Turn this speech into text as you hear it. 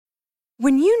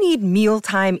When you need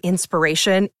mealtime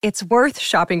inspiration, it's worth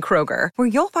shopping Kroger, where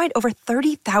you'll find over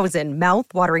 30,000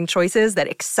 mouth-watering choices that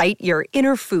excite your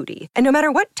inner foodie. And no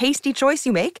matter what tasty choice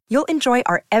you make, you'll enjoy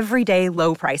our everyday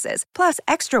low prices, plus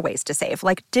extra ways to save,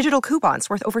 like digital coupons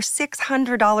worth over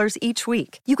 $600 each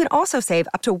week. You can also save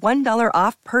up to $1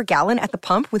 off per gallon at the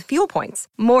pump with fuel points.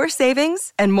 More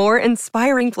savings and more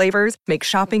inspiring flavors make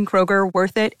shopping Kroger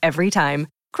worth it every time.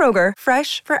 Kroger,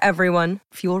 fresh for everyone.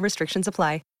 Fuel restrictions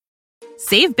apply.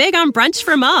 Save big on brunch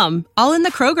for mom, all in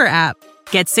the Kroger app.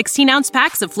 Get 16-ounce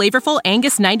packs of flavorful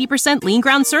Angus 90% lean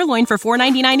ground sirloin for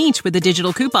 $4.99 each with a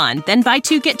digital coupon. Then buy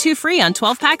 2, get 2 free on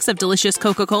 12 packs of delicious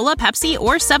Coca-Cola, Pepsi,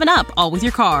 or 7-Up, all with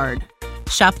your card.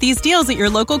 Shop these deals at your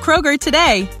local Kroger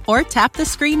today, or tap the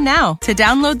screen now to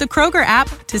download the Kroger app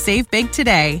to save big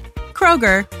today.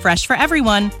 Kroger, fresh for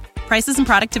everyone. Prices and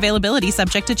product availability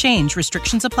subject to change.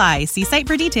 Restrictions apply. See site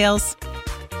for details.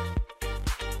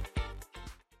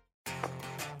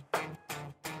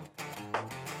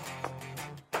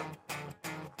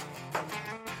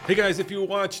 Hey guys, if you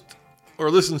watched or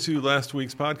listened to last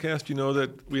week's podcast, you know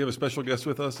that we have a special guest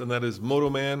with us, and that is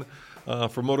Motoman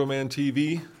for Motoman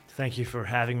TV. Thank you for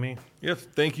having me. Yes,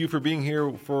 thank you for being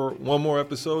here for one more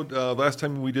episode. Last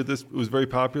time we did this, it was very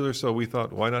popular, so we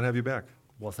thought, why not have you back?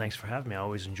 Well, thanks for having me. I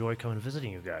always enjoy coming and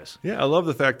visiting you guys. Yeah, I love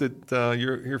the fact that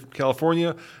you're here from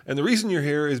California, and the reason you're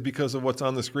here is because of what's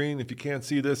on the screen. If you can't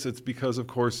see this, it's because, of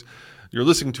course, you're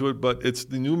listening to it, but it's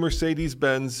the new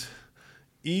Mercedes-Benz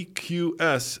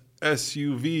EQS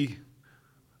SUV.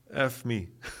 F me.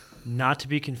 Not to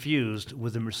be confused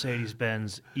with the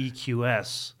Mercedes-Benz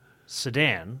EQS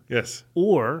sedan. Yes.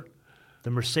 Or the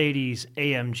Mercedes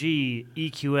AMG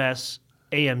EQS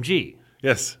AMG.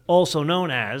 Yes. Also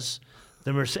known as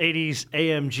the Mercedes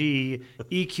AMG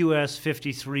EQS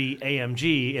 53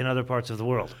 AMG in other parts of the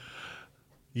world.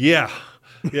 Yeah.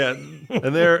 Yeah,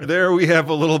 and there we have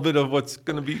a little bit of what's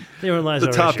going to be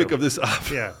the topic of this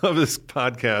of this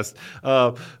podcast.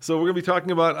 So we're going to be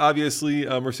talking about, obviously,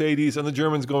 Mercedes and the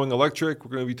Germans going electric. We're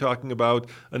going to be talking about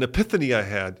an epiphany I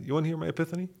had. You want to hear my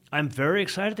epiphany? I'm very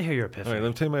excited to hear your epiphany. All right, let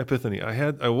me tell you my epiphany.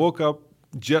 I woke up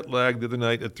jet lagged the other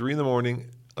night at 3 a.m,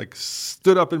 like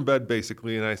stood up in bed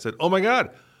basically, and I said, oh my God,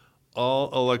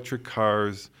 all electric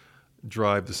cars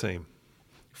drive the same.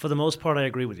 For the most part, I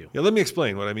agree with you. Yeah, let me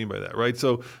explain what I mean by that, right?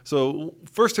 So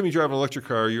first time you drive an electric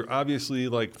car, you're obviously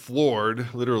like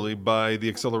floored, literally, by the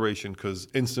acceleration because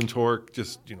instant torque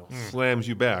just slams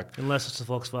you back. Unless it's a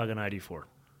Volkswagen ID4.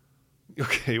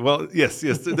 Okay, well, yes,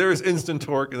 there is instant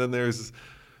torque, and then there's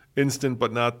instant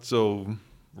but not so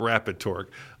rapid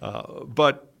torque.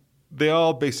 But they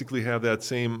all basically have that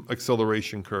same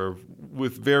acceleration curve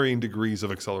with varying degrees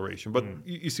of acceleration. But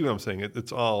you see what I'm saying?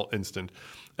 It's all instant.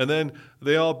 And then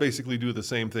they all basically do the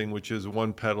same thing, which is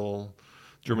one pedal.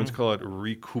 Germans call it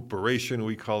recuperation.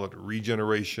 We call it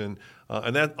regeneration.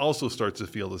 And that also starts to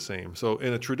feel the same. So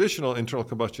in a traditional internal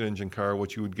combustion engine car,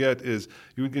 what you would get is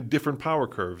you would get different power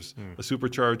curves. A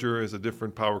supercharger is a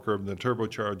different power curve than a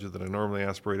turbocharger than a normally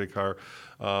aspirated car.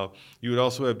 You would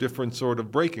also have different sort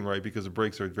of braking, right? Because the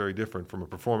brakes are very different from a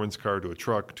performance car to a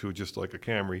truck to just like a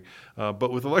Camry.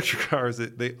 But with electric cars,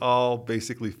 they all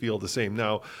basically feel the same.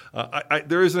 Now,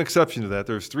 there is an exception to that.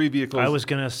 There's 3 vehicles. I was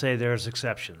going to say there's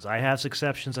exceptions. I have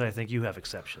exceptions, and I think you have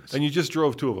exceptions. And you just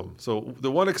drove 2 of them. So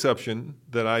the one exception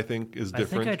that I think is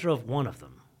different. I think I drove 1 of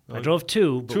them. I drove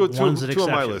 2, but one's an exception. 2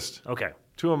 on my list. Okay.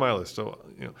 2 on my list. So,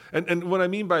 and what I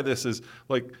mean by this is,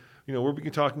 like, we're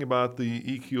talking about the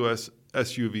EQS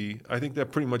SUV. I think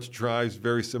that pretty much drives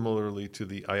very similarly to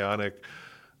the Ioniq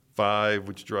 5,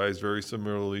 which drives very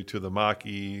similarly to the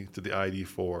Mach-E, to the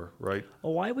ID4, right?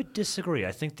 Oh, I would disagree.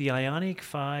 I think the Ioniq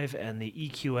 5 and the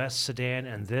EQS sedan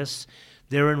and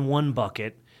they're in one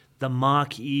bucket. The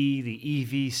Mach-E, the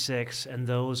EV6, and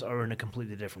those are in a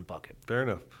completely different bucket. Fair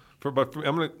enough. But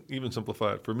I'm going to even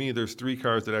simplify it. For me, there's 3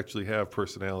 cars that actually have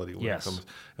personality when it comes,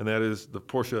 and that is the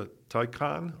Porsche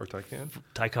Taycan or Taycan.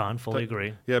 Taycan, fully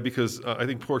agree. Yeah, because I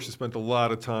think Porsche spent a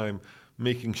lot of time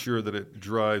making sure that it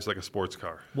drives like a sports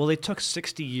car. Well, they took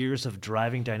 60 years of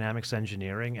driving dynamics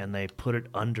engineering and they put it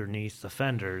underneath the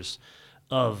fenders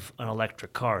of an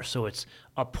electric car. So it's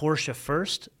a Porsche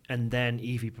first and then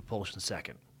EV propulsion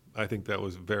second. I think that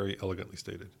was very elegantly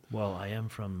stated. Well, I am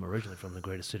originally from the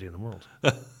greatest city in the world.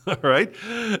 All right.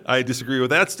 I disagree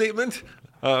with that statement.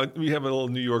 We have a little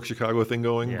New York, Chicago thing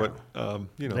going, but,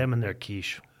 Them and their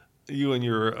quiche. You and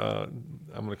your, I'm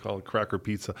going to call it cracker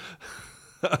pizza.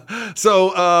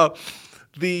 So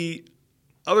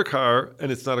other car,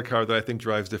 and it's not a car that I think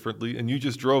drives differently, and you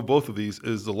just drove both of these,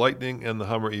 is the Lightning and the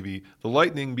Hummer EV. The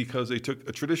Lightning, because they took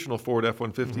a traditional Ford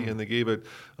F-150 and they gave it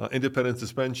independent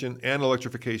suspension and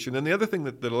electrification. And the other thing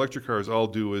that electric cars all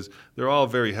do is they're all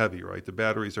very heavy, right? The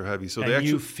batteries are heavy. So and they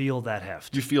actually, you feel that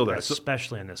heft. You feel that.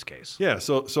 Especially in this case. Yeah,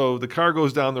 so the car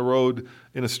goes down the road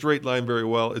in a straight line very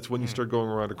well. It's when you start going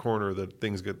around a corner that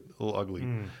things get a little ugly.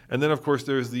 And then, of course,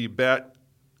 there's the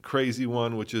crazy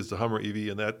one, which is the Hummer EV,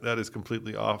 and that is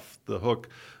completely off the hook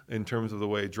in terms of the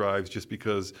way it drives, just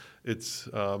because it's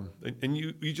and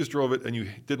you just drove it and you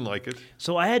didn't like it.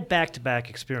 So I had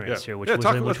back-to-back experience here, which was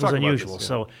about unusual. this, yeah.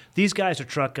 So these guys are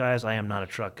truck guys. I am not a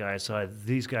truck guy, so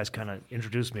these guys kind of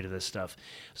introduced me to this stuff.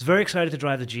 I was very excited to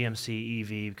drive the GMC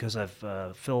EV because of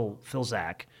Phil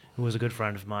Zach, who was a good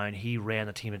friend of mine. He ran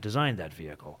the team that designed that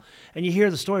vehicle. And you hear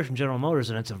the story from General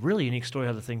Motors, and it's a really unique story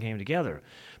how the thing came together.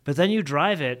 But then you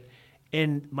drive it,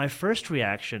 and my first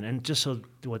reaction, and just so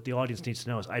what the audience needs to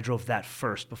know is I drove that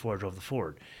first before I drove the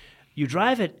Ford. You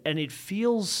drive it, and it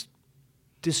feels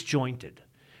disjointed.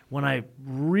 When I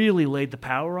really laid the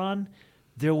power on,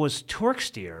 there was torque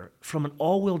steer from an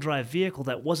all-wheel drive vehicle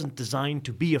that wasn't designed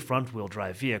to be a front-wheel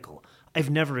drive vehicle. I've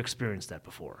never experienced that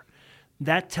before.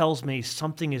 That tells me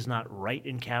something is not right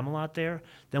in Camelot there.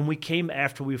 Then we came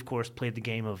after we, of course, played the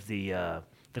game of the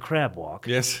crab walk.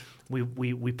 Yes.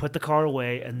 We put the car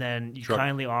away, and then you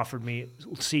kindly offered me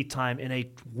seat time in a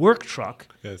work truck.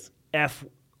 Yes. The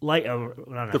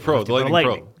Lightning Pro.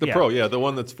 The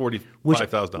one that's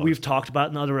 $45,000. We've talked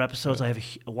about in other episodes. Yeah.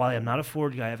 While I'm not a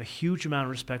Ford guy, I have a huge amount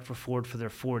of respect for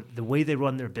Ford the way they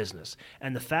run their business,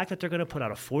 and the fact that they're going to put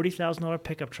out a $40,000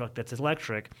 pickup truck that's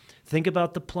electric. Think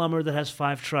about the plumber that has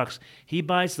 5 trucks. He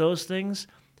buys those things.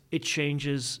 It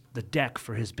changes the deck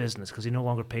for his business because he no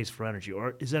longer pays for energy,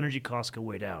 or his energy costs go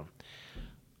way down.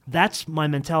 That's my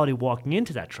mentality walking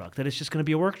into that truck, that it's just going to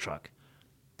be a work truck.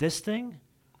 This thing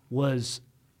was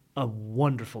a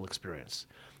wonderful experience.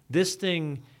 This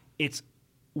thing,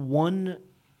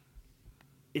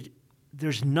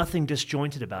 there's nothing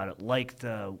disjointed about it like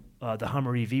the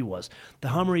Hummer EV was. The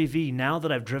Hummer EV, now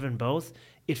that I've driven both,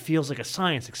 it feels like a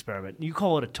science experiment. You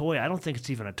call it a toy. I don't think it's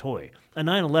even a toy. A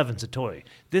 911's a toy.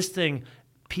 This thing,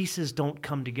 pieces don't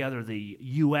come together. The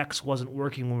UX wasn't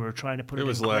working when we were trying to put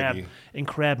it in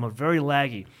crab mode. Very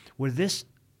laggy. Where this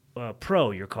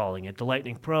Pro, you're calling it, the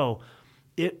Lightning Pro,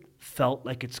 it felt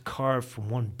like it's carved from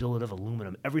one billet of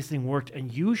aluminum. Everything worked,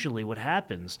 and usually what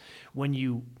happens when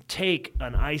you take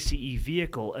an ICE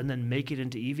vehicle and then make it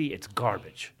into EV, it's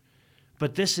garbage.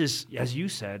 But this is, as you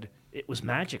said, it was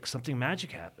magic. Something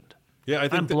magic happened. Yeah,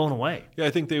 I'm blown away. Yeah, I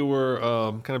think they were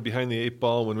kind of behind the 8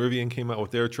 ball when Rivian came out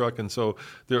with their truck, and so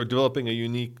they're developing a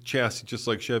unique chassis, just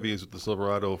like Chevy is with the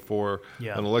Silverado for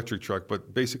an electric truck.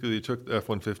 But basically, they took the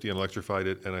F-150 and electrified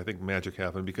it, and I think magic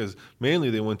happened because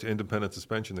mainly they went to independent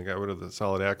suspension. They got rid of the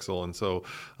solid axle, and so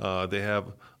they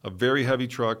have a very heavy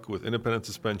truck with independent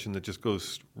suspension that just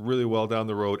goes really well down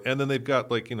the road. And then they've got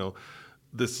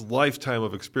this lifetime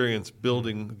of experience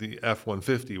building the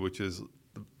F-150, which is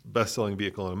best-selling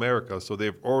vehicle in America, so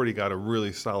they've already got a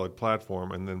really solid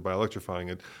platform, and then by electrifying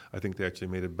it, I think they actually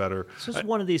made it better. This is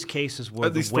one of these cases where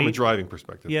at least from a driving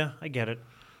perspective. Yeah, I get it.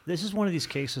 This is one of these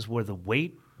cases where the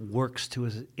weight works to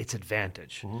its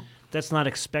advantage. Mm-hmm. That's not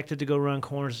expected to go around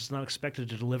corners. It's not expected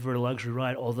to deliver a luxury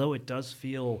ride, although it does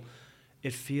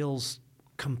feels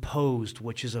composed,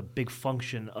 which is a big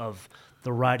function of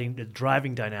the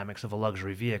driving dynamics of a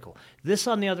luxury vehicle. This,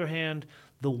 on the other hand,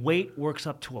 the weight works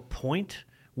up to a point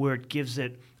where it gives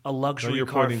it a luxury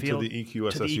car feel. To the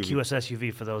EQS SUV. To the EQS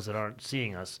SUV, for those that aren't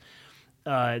seeing us.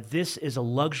 This is a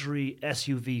luxury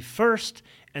SUV first,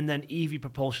 and then EV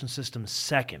propulsion system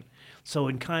second. So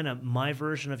in kind of my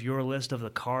version of your list of the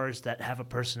cars that have a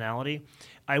personality,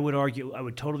 I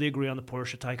would totally agree on the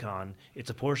Porsche Taycan. It's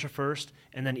a Porsche first,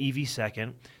 and then EV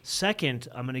second. Second,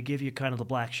 I'm going to give you kind of the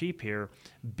black sheep here,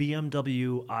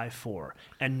 BMW i4,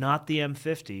 and not the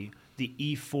M50, the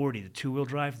E40, the two-wheel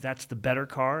drive. That's the better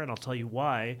car, and I'll tell you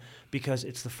why. Because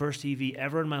it's the first EV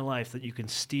ever in my life that you can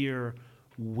steer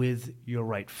with your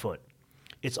right foot.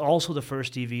 It's also the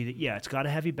first EV that, it's got a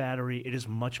heavy battery. It is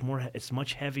it's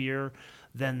much heavier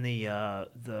than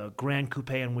the Grand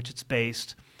Coupe on which it's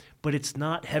based, but it's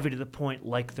not heavy to the point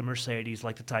like the Mercedes,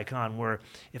 like the Taycan, where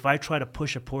if I try to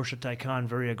push a Porsche Taycan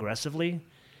very aggressively,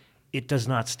 it does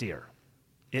not steer.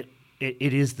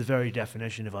 It is the very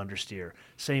definition of understeer.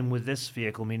 Same with this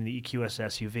vehicle, meaning the EQS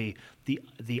SUV.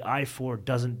 The i4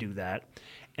 doesn't do that.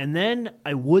 And then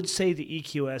I would say the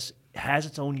EQS has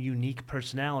its own unique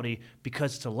personality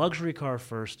because it's a luxury car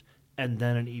first and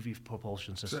then an EV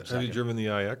propulsion system second. Have you driven the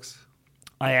iX?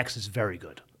 iX is very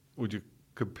good. Would you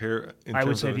compare? I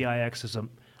would say the iX is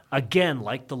again,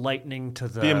 like the Lightning to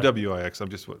the BMW iX. I'm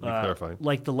just clarifying.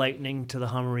 Like the Lightning to the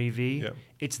Hummer EV. Yeah.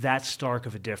 It's that stark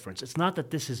of a difference. It's not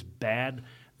that this is bad.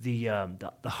 The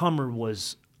Hummer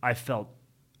was, I felt,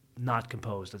 not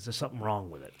composed. There's something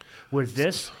wrong with it. With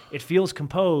this, it feels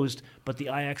composed, but the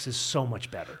iX is so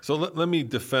much better. So let me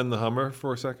defend the Hummer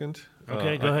for a second.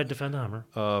 Okay, go ahead, defend the Hummer.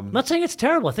 I'm not saying it's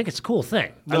terrible. I think it's a cool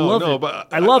thing. I No, love no, it. but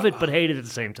I love it, but hate it at the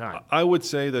same time. I would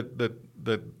say that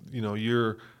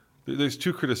there's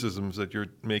two criticisms that you're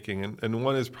making, and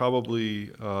one is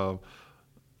probably on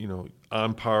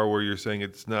par where you're saying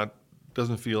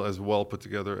doesn't feel as well put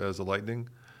together as the Lightning.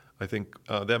 I think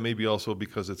that may be also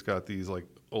because it's got these like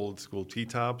old school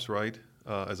T-tops, right?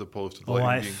 As opposed to the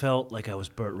Lightning. I felt like I was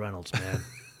Burt Reynolds, man.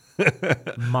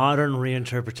 Modern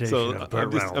reinterpretation of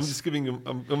Burt Reynolds. I'm just giving you.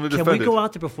 I'm going to Can defend we it. go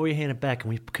out there before you hand it back?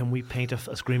 Can we paint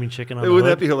a screaming chicken on the Wouldn't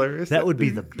hood? that be hilarious? That would be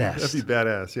the best. That'd be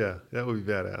badass. Yeah, that would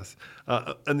be badass.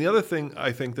 And the other thing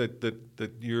I think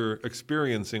that you're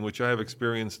experiencing, which I have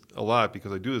experienced a lot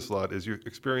because I do this a lot, is you're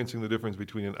experiencing the difference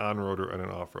between an on-roader and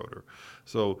an off-roader.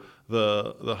 So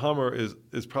the Hummer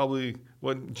is probably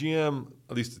when GM,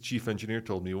 at least the chief engineer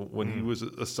told me, when he was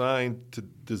assigned to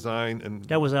design and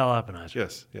That was Al Oppenheiser.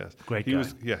 yes, Great he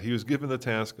guy. he was given the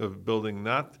task of building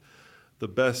not the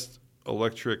best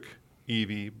electric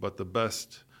EV, but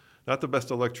not the best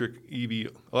electric EV,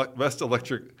 best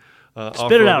electric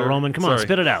Spit it out, off-roader. Roman. Come on,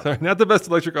 spit it out. Sorry, not the best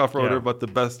electric off-roader, Yeah. but the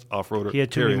best off-roader. He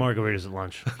had too period. many margaritas at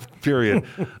lunch. Period.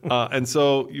 And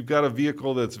so you've got a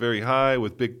vehicle that's very high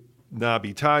with big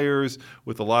knobby tires,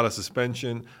 with a lot of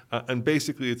suspension, and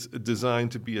basically it's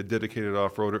designed to be a dedicated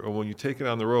off-roader. And when you take it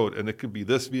on the road, and it could be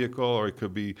this vehicle, or it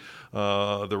could be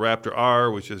the Raptor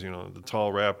R, which is the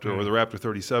tall Raptor, or the Raptor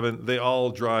 37, they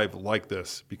all drive like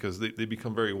this because they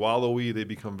become very wallowy. They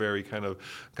become very kind of.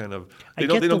 They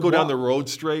don't go down the road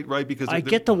straight, right? Because I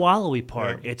get the wallowy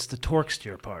part. Yeah. It's the torque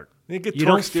steer part. You get You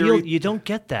torque don't steer. you don't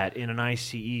get that in an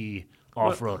ICE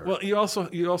off-roader. Well, you also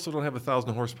don't have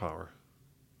 1,000 horsepower.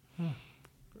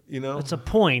 That's a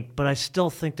point, but I still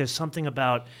think there's something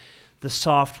about the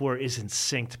software isn't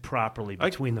synced properly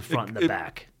between the front and the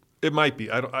back. It might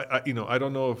be. I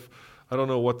don't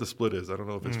know what the split is. I don't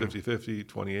know if it's 50-50,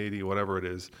 20-80, whatever it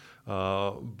is.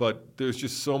 But there's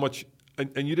just so much,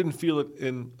 and you didn't feel it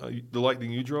in the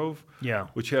Lightning you drove, Yeah.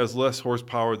 which has less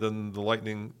horsepower than the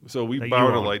Lightning. So we That you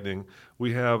borrowed a own. Lightning.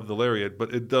 We have the Lariat,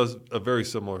 but it does a very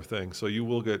similar thing. So you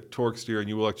will get torque steer, and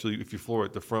you will actually, if you floor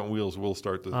it, the front wheels will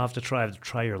start to. I'll have to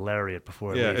try your Lariat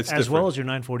before I Yeah, leave, it's as well different. as your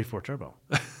 944 Turbo.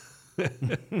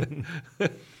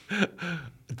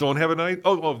 Don't have a nine?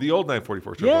 Oh, the old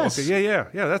 944 Turbo. Yes. Okay, yeah,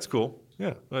 that's cool.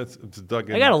 Yeah, it's dug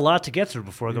in. I got a lot to get through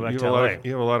before I go back You to have, LA.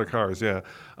 you have a lot of cars, yeah.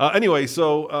 Anyway,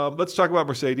 so let's talk about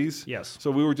Mercedes. Yes.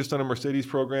 So we were just on a Mercedes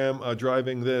program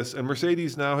driving this, and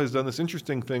Mercedes now has done this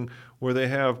interesting thing where they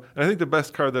have, and I think the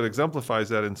best car that exemplifies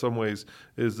that in some ways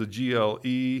is the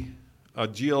GLB,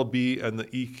 and the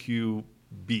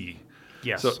EQB.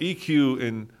 Yes. So EQ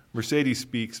in Mercedes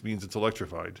speaks means it's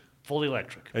electrified. Fully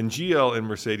electric. And GL in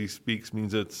Mercedes speaks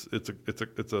means it's a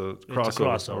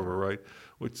crossover, right?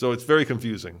 So it's very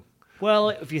confusing. Well,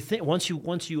 if you think once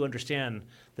you understand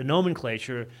the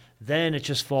nomenclature, then it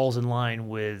just falls in line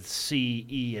with C,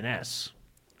 E, and S.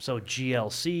 So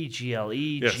GLC, GLE,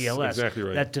 Yes, GLS. exactly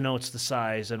right. That denotes the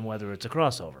size and whether it's a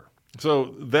crossover.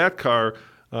 So that car,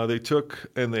 they took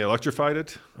and they electrified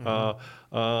it,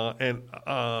 and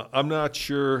I'm not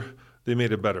sure they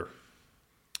made it better.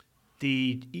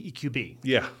 The EQB.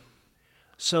 Yeah,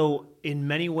 So in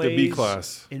many ways, B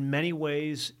class. In many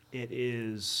ways, it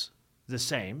is the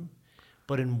same,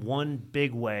 but in one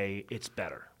big way, it's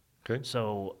better. okay,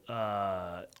 So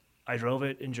I drove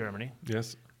it in Germany,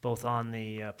 yes, both on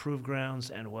the proved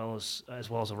grounds and as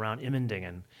well as around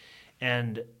Immendingen,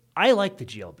 and I like the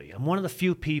GLB. I'm one of the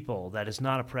few people that is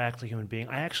not a practical human being.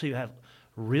 I actually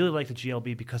really like the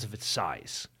GLB because of its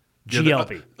size.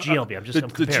 GLB. I'm the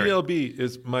comparing. GLB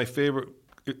is my favorite.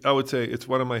 I would say it's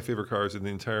one of my favorite cars in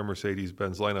the entire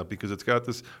Mercedes-Benz lineup because it's got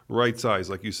this right size,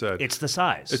 like you said. It's the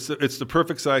size. It's the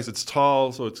perfect size. It's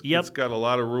tall, so it's got a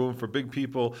lot of room for big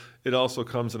people. It also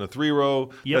comes in a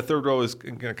 3-row. Yep. That third row is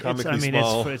comically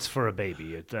small. It's for a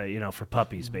baby. For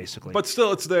puppies, basically. But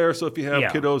still, it's there. So if you have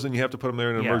Yeah. kiddos and you have to put them there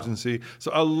in an Yeah. emergency.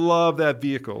 So I love that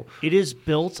vehicle. It is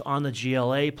built on the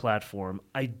GLA platform.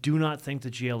 I do not think the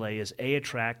GLA is A,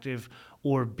 attractive,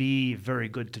 or B, very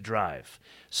good to drive.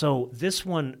 So this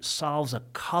one solves a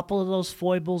couple of those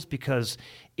foibles because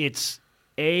it's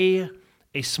a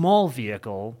small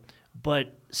vehicle,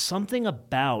 but something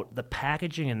about the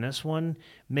packaging in this one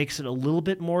makes it a little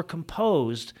bit more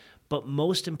composed, but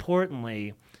most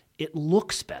importantly, it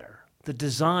looks better. the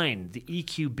design, the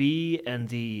EQB and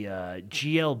the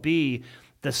GLB,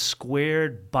 the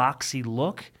squared, boxy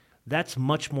look, that's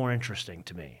much more interesting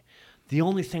to me. The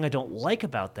only thing I don't like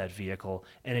about that vehicle,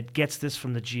 and it gets this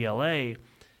from the GLA,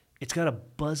 it's got a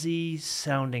buzzy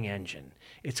sounding engine.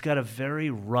 It's got a very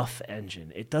rough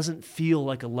engine. It doesn't feel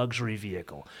like a luxury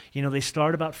vehicle. You know, they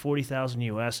start about 40,000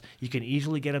 US. You can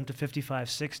easily get them to 55,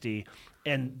 60,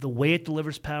 and the way it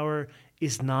delivers power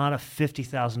is not a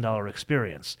 $50,000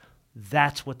 experience.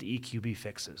 That's what the EQB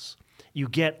fixes. You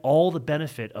get all the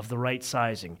benefit of the right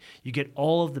sizing. You get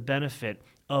all of the benefit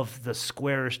of the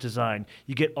squarish design.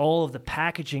 You get all of the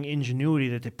packaging ingenuity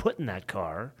that they put in that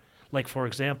car. Like, for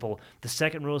example, the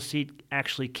second row seat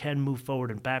actually can move forward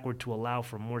and backward to allow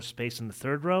for more space in the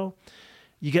third row.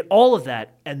 You get all of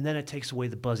that, and then it takes away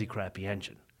the buzzy, crappy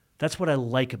engine. That's what I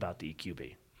like about the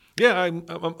EQB. Yeah, I'm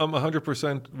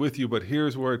 100% with you, but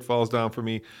here's where it falls down for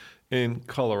me in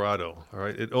Colorado. All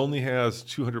right, it only has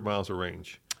 200 miles of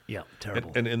range. Yeah,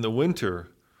 terrible. And in the winter,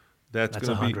 that's going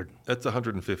to be 100. That's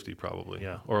 150 probably,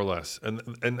 Yeah. or less.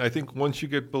 And I think once you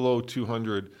get below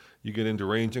 200, you get into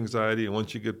range anxiety, and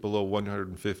once you get below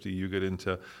 150, you get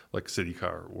into like city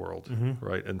car world,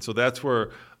 right? And so that's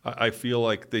where I feel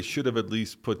like they should have at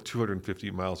least put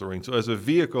 250 miles of range. So as a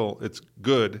vehicle, it's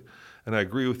good, and I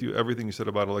agree with you everything you said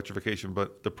about electrification.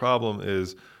 But the problem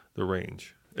is the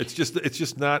range. It's just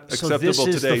not So this acceptable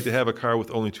is today the to have a car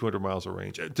with only 200 miles of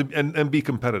range and be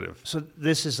competitive. So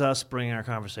this is us bringing our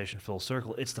conversation full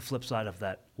circle. It's the flip side of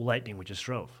that Lightning we just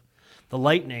drove. The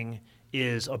Lightning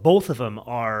is, or both of them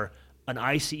are an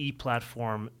ICE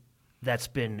platform that's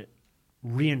been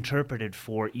reinterpreted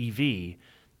for EV.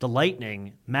 The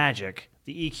Lightning, Magic,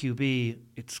 the EQB,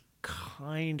 it's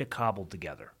kind of cobbled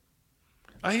together.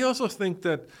 I also think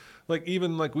that, like,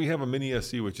 even like we have a Mini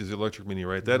SE, which is the electric Mini,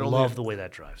 right? That Love the way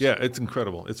that drives. Yeah, it's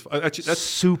incredible. It's actually that's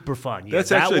super fun. Yeah, that's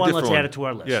that actually a one, different let's one. add it to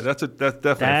our list. Yeah, that's definitely. that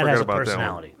I forgot has a about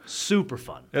personality. that one. Super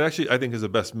fun. It actually, I think, is the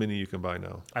best Mini you can buy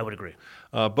now. I would agree.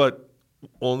 But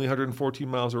only 114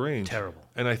 miles of range. Terrible.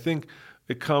 And I think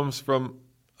it comes from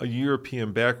a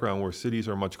European background where cities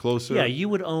are much closer. Yeah, you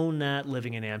would own that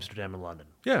living in Amsterdam and London.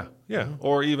 Yeah.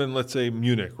 Or even, let's say,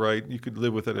 Munich, right? You could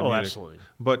live with it in Munich. Absolutely.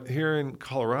 But here in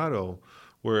Colorado,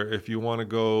 where if you want to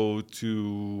go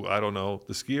to, I don't know,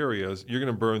 the ski areas, you're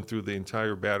going to burn through the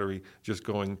entire battery just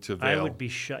going to Vail. I would be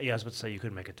shot. Yeah, I was about to say you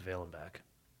couldn't make it to Vail and back.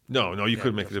 No, you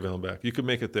couldn't make it to Vail and back. You could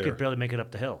make it there. You could barely make it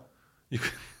up the hill. You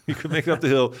could make it up the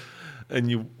hill, and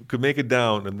you could make it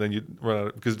down, and then you'd run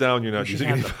out, because down you're not using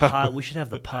any power. We should have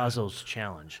the Pazos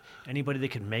Challenge. Anybody that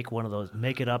can make one of those,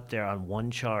 make it up there on one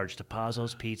charge to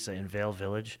Pazos Pizza in Vail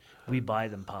Village, we buy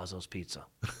them Pazos Pizza.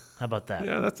 How about that?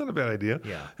 Yeah, that's not a bad idea.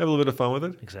 Yeah. Have a little bit of fun with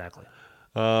it. Exactly.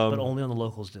 But only on the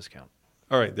locals discount.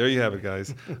 All right, there you have it,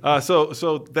 guys.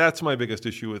 So that's my biggest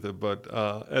issue with it. But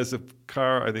as a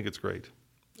car, I think it's great.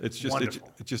 It's just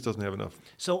Wonderful. it just doesn't have enough.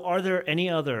 So are there any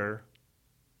other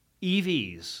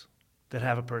EVs that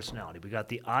have a personality? We got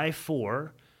the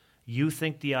i4. You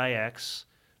think the iX.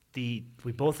 We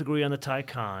both agree on the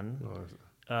Taycan.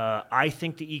 I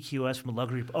think the EQS from a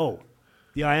luxury. Oh,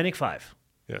 the Ioniq 5.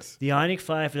 Yes. The Ioniq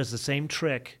 5 does the same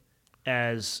trick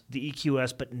as the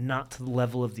EQS, but not to the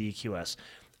level of the EQS.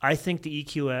 I think the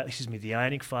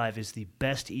Ioniq 5 is the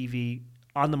best EV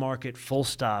on the market, full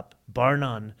stop, bar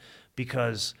none,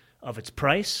 because of its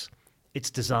price, its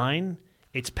design,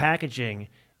 its packaging,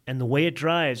 and the way it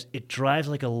drives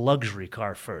like a luxury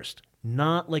car first,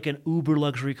 not like an uber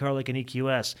luxury car like an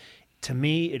EQS. To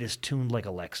me, it is tuned like a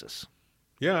Lexus.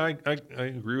 Yeah, I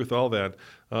agree with all that.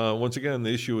 Once again,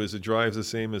 the issue is it drives the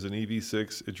same as an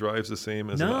EV6. It drives the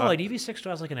same as an EV6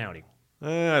 drives like an Audi.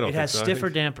 I don't think so. It has stiffer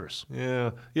dampers.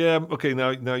 Yeah. Okay,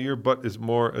 now your butt is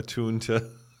more attuned to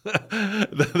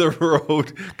the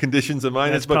road conditions of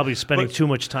mine. That's probably spending too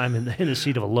much time in the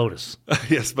seat of a Lotus.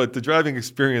 Yes, but the driving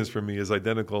experience for me is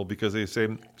identical because they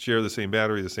share the same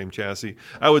battery, the same chassis.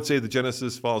 I would say the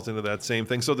Genesis falls into that same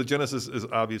thing. So the Genesis is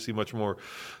obviously much more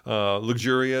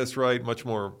luxurious, right? Much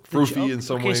more froofy in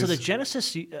some ways. Okay, so the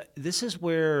Genesis, this is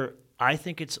where I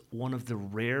think it's one of the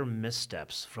rare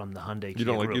missteps from the Hyundai Kia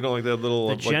group. You don't like that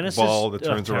little Genesis, ball that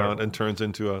turns around terrible. and turns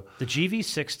into a... The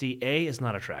GV60, A, is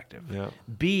not attractive. Yeah.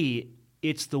 B,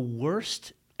 it's the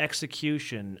worst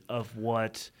execution of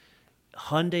what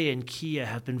Hyundai and Kia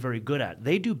have been very good at.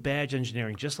 They do badge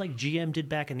engineering just like GM did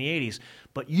back in the 80s,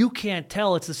 but you can't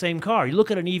tell it's the same car. You look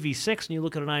at an EV6 and you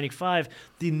look at an Ioniq 5,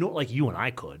 like you and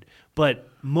I could, but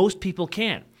most people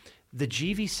can't. The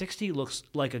GV60 looks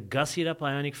like a gussied up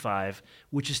Ioniq 5,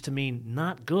 which is to me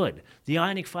not good. The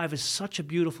Ioniq 5 is such a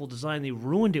beautiful design. They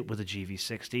ruined it with the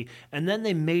GV60, and then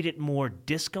they made it more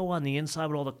disco on the inside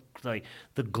with all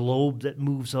the globe that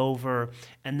moves over,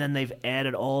 and then they've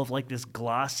added all of like this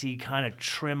glossy kind of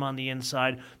trim on the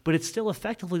inside, but it's still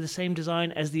effectively the same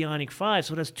design as the Ioniq 5,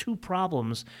 so it has two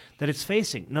problems that it's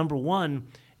facing. Number one,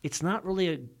 it's not really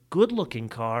a good-looking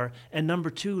car, and number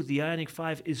two, the Ioniq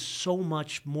 5 is so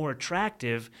much more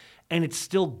attractive, and it's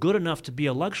still good enough to be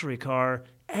a luxury car,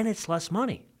 and it's less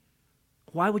money.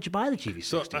 Why would you buy the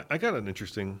GV60? So I got an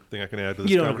interesting thing I can add to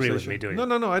this You don't conversation. agree with me, do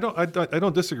you? No. I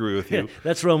don't disagree with you.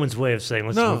 That's Roman's way of saying,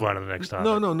 let's move on to the next topic.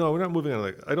 No. We're not moving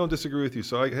on. I don't disagree with you.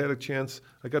 So I had a chance.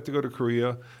 I got to go to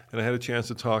Korea, and I had a chance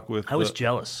to talk with. I was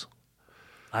jealous.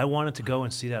 I wanted to go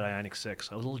and see that Ioniq 6.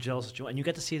 I was a little jealous. And you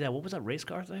got to see that. What was that race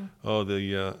car thing? Oh,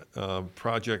 the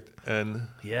Project N.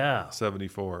 Yeah.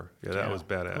 74. Yeah, that was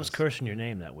badass. I was cursing your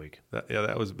name that week.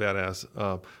 That was badass.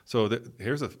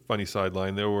 Here's a funny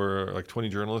sideline. There were like 20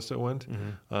 journalists that went.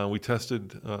 Mm-hmm. We tested,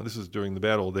 this was during the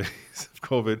bad old days of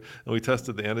COVID, and we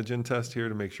tested the antigen test here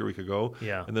to make sure we could go.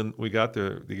 Yeah. And then we got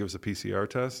there, they gave us a PCR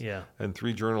test. Yeah. And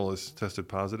 3 journalists tested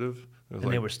positive. And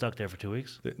they were stuck there for 2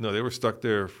 weeks? They were stuck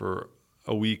there for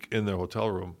a week in their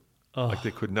hotel room. Oh. Like they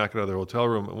could not get out of their hotel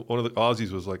room. One of the Aussies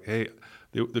was like, hey,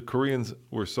 the Koreans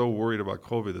were so worried about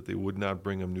COVID that they would not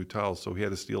bring him new towels. So he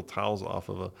had to steal towels off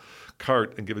of a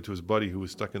cart and give it to his buddy who was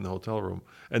stuck in the hotel room.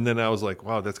 And then I was like,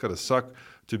 wow, that's got to suck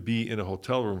to be in a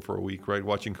hotel room for a week, right,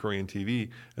 watching Korean TV.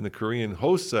 And the Korean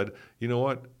host said, you know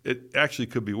what, it actually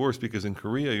could be worse because in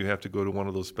Korea you have to go to one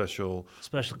of those special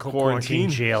quarantine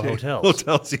jail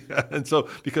hotels. Yeah. And so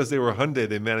because they were Hyundai,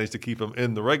 they managed to keep him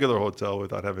in the regular hotel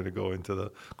without having to go into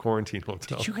the quarantine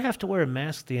hotel. Did you have to wear a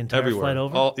mask the entire flight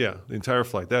over? The entire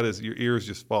flight. That is, your ears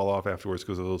just fall off afterwards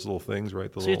because of those little things,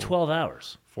 right? So you had 12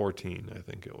 hours. 14, I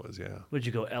think it was, yeah. Would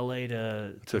you go L.A.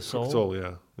 to Seoul? Seoul,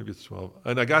 yeah. Maybe it's 12.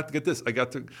 And I got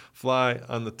to fly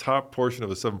on the top portion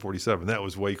of a 747. That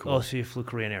was way cool. Oh, so you flew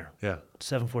Korean Air. Yeah.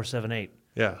 7478.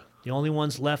 Yeah. The only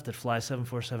ones left that fly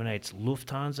 747-8s,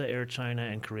 Lufthansa, Air China,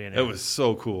 and Korean Air. It was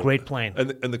so cool. Great plane.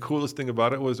 And the coolest thing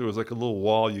about it was there was like a little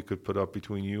wall you could put up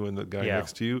between you and the guy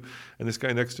next to you. And this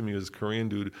guy next to me was a Korean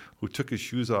dude who took his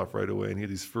shoes off right away, and he had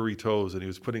these furry toes, and he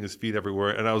was putting his feet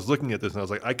everywhere. And I was looking at this, and I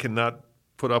was like, I cannot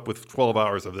put up with 12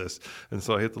 hours of this. And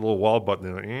so I hit the little wall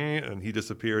button, and he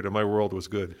disappeared, and my world was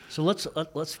good. So let's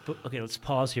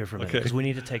pause here for a minute because we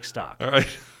need to take stock. All right.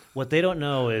 What they don't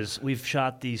know is we've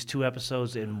shot these 2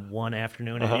 episodes in one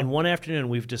afternoon. And in one afternoon,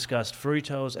 we've discussed furry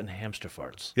toes and hamster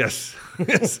farts. Yes.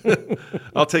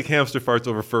 I'll take hamster farts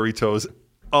over furry toes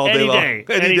all day Any long. day.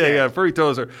 Any day. Yeah. Furry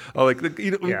toes are like,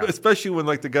 especially when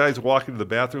like the guys walk into the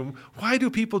bathroom. Why do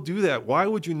people do that? Why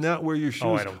would you not wear your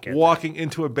shoes walking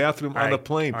into a bathroom on a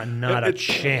plane? Not a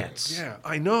chance. Yeah,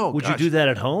 I know. Would you do that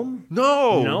at home?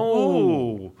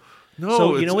 No. No,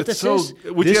 so you know what this is?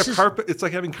 Would you have carpet? It's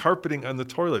like having carpeting on the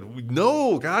toilet.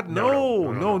 No, God,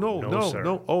 no.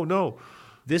 Sir. Oh no.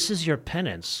 This is your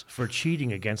penance for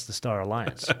cheating against the Star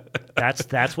Alliance.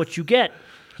 That's what you get.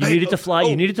 You needed to fly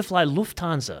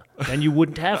Lufthansa, and you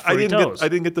wouldn't have furry toes. I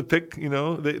didn't get to pick.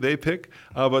 They pick.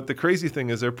 But the crazy thing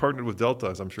is, they're partnered with Delta,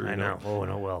 as I'm sure you know. Oh,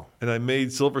 no, well. And I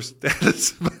made silver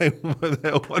status by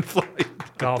that one flight.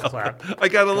 Golf clap. I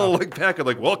got a little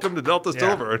packet welcome to Delta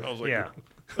Silver, and I was like, yeah.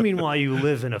 Meanwhile, you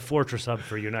live in a fortress hub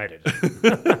for United.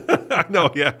 No,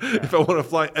 yeah. If I want to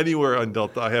fly anywhere on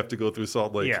Delta, I have to go through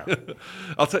Salt Lake. Yeah. Can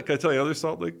I tell you another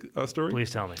Salt Lake story? Please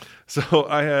tell me. So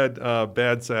I had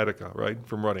bad sciatica, right,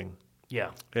 from running.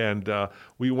 Yeah. And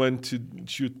we went to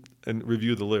shoot and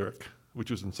review the Lyric, which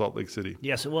was in Salt Lake City.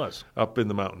 Yes, it was. Up in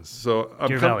the mountains. So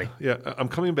Deer Valley. Yeah, I'm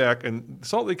coming back, and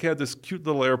Salt Lake had this cute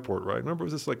little airport, right? Remember,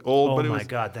 it was this old. Oh my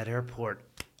God, that airport.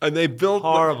 And they built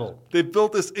horrible. They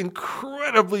built this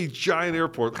incredibly giant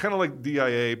airport, kind of like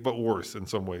DIA, but worse in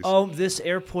some ways. Oh, this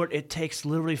airport! It takes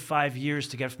literally 5 years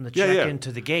to get from the check-in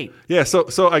to the gate. Yeah, so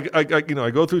I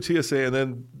go through TSA, and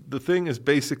then the thing is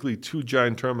basically 2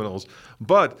 giant terminals.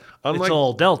 But unlike it's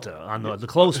all Delta on the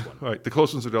close one. Right, the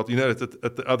close ones are Delta. United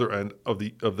at the other end of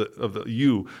the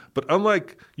U. But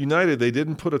unlike United, they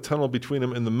didn't put a tunnel between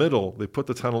them in the middle. They put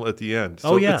the tunnel at the end.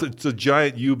 So it's a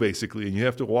giant U basically, and you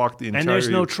have to walk the entire. And there's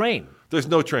no U. train. There's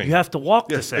no train. You have to walk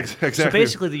yes, the thing. Exactly. So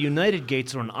basically, the United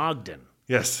gates are in Ogden.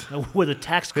 Yes. Where the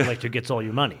tax collector gets all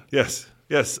your money. Yes.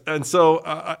 And so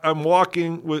I'm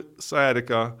walking with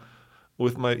sciatica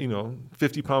with my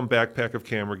 50-pound backpack of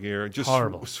camera gear, just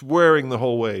swearing the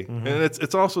whole way. Mm-hmm. And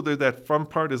it's also that front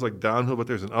part is downhill, but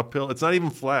there's an uphill. It's not even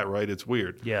flat, right? It's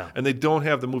weird. Yeah. And they don't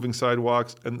have the moving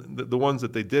sidewalks, and the ones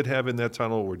that they did have in that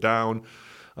tunnel were down.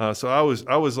 So I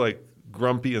was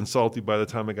grumpy and salty by the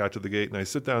time I got to the gate. And I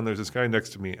sit down, and there's this guy next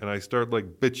to me, and I start like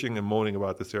bitching and moaning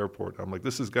about this airport. I'm like,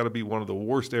 this has got to be one of the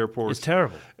worst airports. It's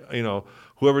terrible. You know,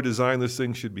 whoever designed this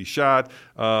thing should be shot.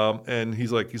 And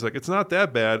he's like, it's not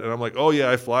that bad. And I'm like, oh yeah,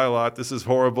 I fly a lot. This is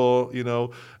horrible, you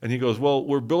know. And he goes, well,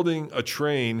 we're building a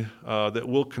train that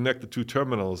will connect the two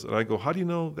terminals. And I go, how do you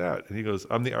know that? And he goes,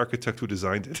 I'm the architect who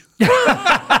designed it.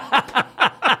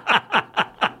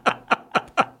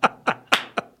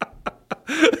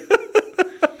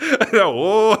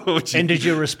 Whoa, and did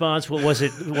your response, what was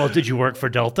it? Well, did you work for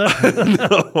Delta?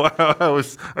 No,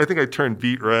 I think I turned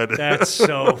beet red. That's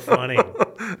so funny.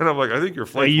 And I'm like, I think you're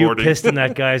flight you boarding. pissed in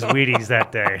that guy's Wheaties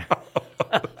that day.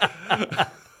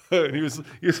 And he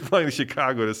was flying to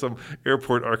Chicago to some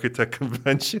airport architect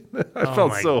convention. I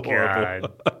felt so horrible.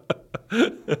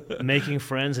 Making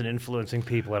friends and influencing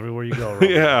people everywhere you go. Roman.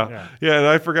 Yeah. And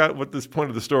I forgot what this point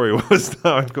of the story was.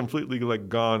 Now I'm completely like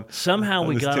gone. Somehow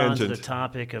we got tangent. onto the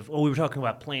topic of we were talking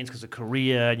about planes because of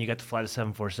Korea, and you got to fly the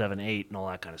 747-8 and all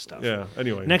that kind of stuff. Yeah.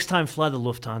 Anyway, next time fly the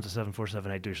Lufthansa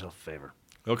 747-8. Do yourself a favor.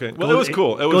 Okay. Well, it was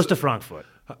cool. It goes to Frankfurt.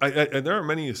 And there are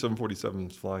many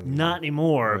 747s flying. Not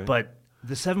anymore, right. but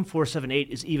the 747-8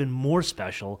 is even more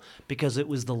special because it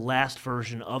was the last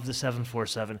version of the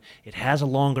 747. It has a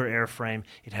longer airframe.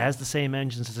 It has the same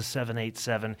engines as the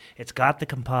 787. It's got the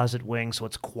composite wing, so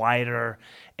it's quieter,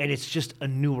 and it's just a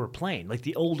newer plane. Like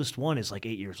the oldest one is like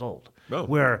 8 years old,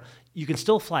 where you can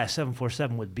still fly a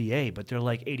 747 with BA, but they're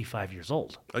like 85 years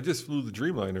old. I just flew the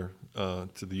Dreamliner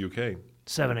to the UK.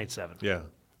 787. Yeah.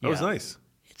 That was nice.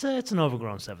 It's an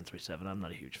overgrown 737. I'm not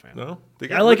a huge fan. No?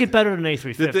 I like it better than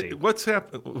A350. What's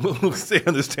happened? We'll stay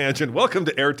on this tangent. Welcome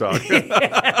to Air Talk.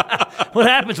 What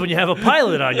happens when you have a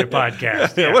pilot on your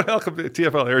podcast? Welcome to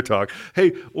TFL Air Talk.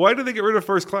 Hey, why did they get rid of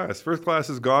first class? First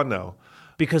class is gone now.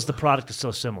 Because the product is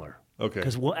so similar. Okay.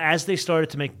 Because as they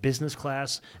started to make business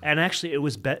class, and actually it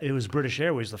was British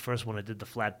Airways the first one that did the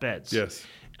flat beds. Yes.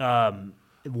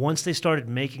 Once they started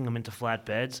making them into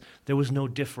flatbeds, there was no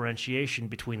differentiation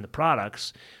between the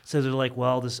products. So they're like,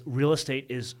 well, this real estate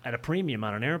is at a premium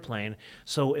on an airplane.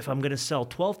 So if I'm going to sell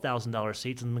 $12,000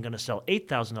 seats and I'm going to sell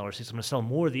 $8,000 seats, I'm going to sell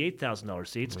more of the $8,000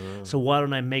 seats. So why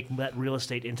don't I make that real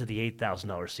estate into the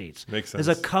 $8,000 seats? Makes sense.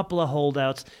 There's a couple of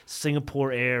holdouts.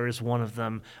 Singapore Air is one of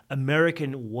them.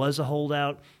 American was a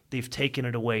holdout. They've taken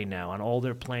it away now. On all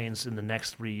their planes in the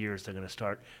next 3 years, they're going to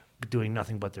start doing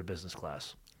nothing but their business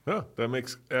class. Oh, that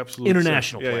makes absolute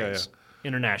International sense. planes.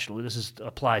 International. This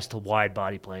applies to wide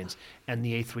body planes and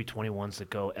the A321s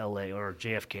that go LA or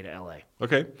JFK to LA.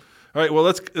 Okay. All right. Well,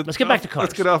 let's get back to cars.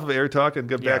 Let's get off of Air Talk and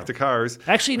get back to cars.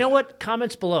 Actually, you know what?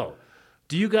 Comments below.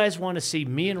 Do you guys want to see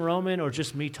me and Roman or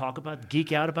just me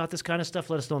geek out about this kind of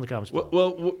stuff? Let us know in the comments below.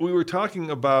 Well, we were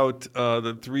talking about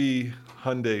the 3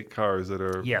 Hyundai cars that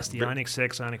are... Yes, the Ioniq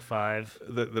 6, Ioniq 5.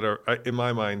 That are, in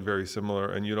my mind, very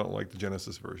similar, and you don't like the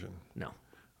Genesis version. No.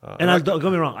 And don't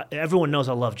get me wrong, everyone knows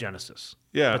I love Genesis.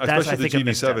 Yeah, but especially the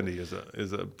GV70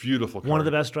 is a beautiful car. One of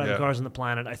the best driving cars on the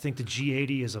planet. I think the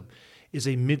G80 is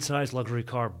a mid-sized luxury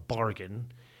car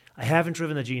bargain. I haven't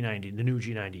driven the G90, the new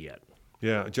G90 yet.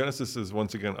 Yeah, Genesis is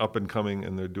once again up and coming,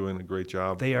 and they're doing a great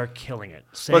job. They are killing it.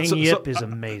 Saying yip is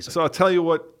amazing. So I'll tell you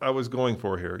what I was going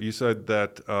for here. You said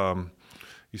that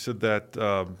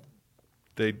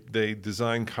they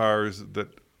design cars that.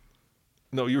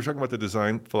 No, you were talking about the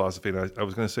design philosophy, and I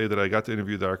was going to say that I got to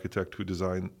interview the architect who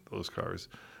designed those cars.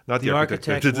 Not the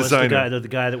architect, the designer. Was the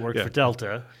guy that worked for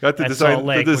Delta. Got the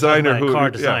designer who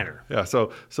car designer. Yeah.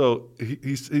 So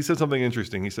he said something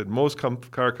interesting. He said most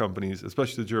car companies,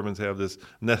 especially the Germans, have this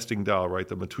nesting doll, right?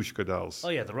 The Matushka dolls. Oh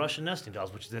yeah, the Russian nesting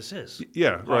dolls, which this is.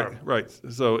 Yeah, right.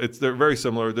 So they're very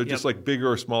similar. They're just like bigger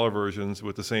or smaller versions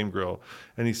with the same grille.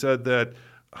 And he said that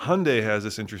Hyundai has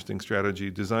this interesting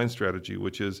design strategy,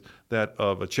 which is that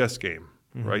of a chess game,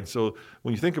 right? So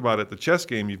when you think about it, the chess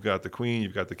game, you've got the queen,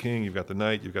 you've got the king, you've got the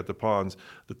knight, you've got the pawns.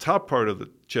 The top part of the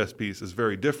chess piece is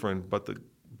very different, but the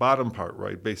bottom part,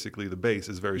 right, basically the base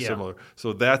is very similar.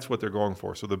 So that's what they're going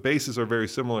for. So the bases are very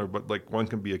similar, but like one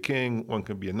can be a king, one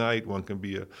can be a knight, one can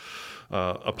be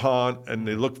a pawn, and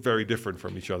they look very different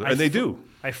from each other. And they do.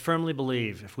 I firmly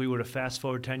believe if we were to fast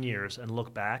forward 10 years and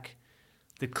look back,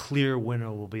 the clear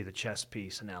winner will be the chess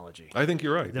piece analogy. I think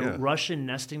you're right. The Russian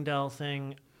nesting doll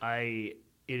thing, it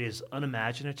is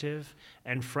unimaginative,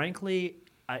 and frankly,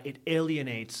 it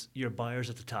alienates your buyers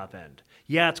at the top end.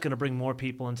 Yeah, it's going to bring more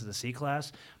people into the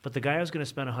C-Class, but the guy who's going to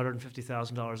spend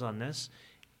 $150,000 on this,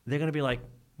 they're going to be like,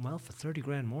 well, for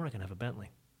 $30,000 more, I can have a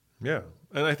Bentley. Yeah,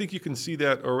 and I think you can see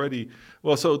that already.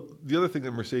 Well, so the other thing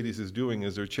that Mercedes is doing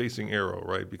is they're chasing aero,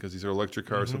 right? Because these are electric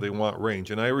cars, so they want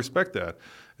range, and I respect that.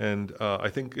 And I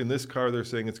think in this car, they're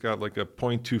saying it's got like a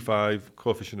 0.25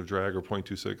 coefficient of drag or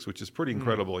 0.26, which is pretty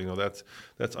incredible. You know, that's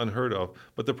unheard of.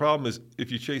 But the problem is,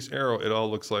 if you chase aero, it all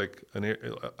looks like a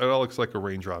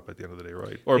rain drop at the end of the day,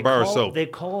 right? Or a bar of soap. They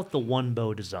call it the one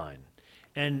bow design,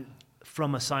 and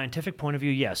from a scientific point of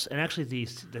view, yes. And actually,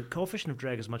 the coefficient of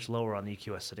drag is much lower on the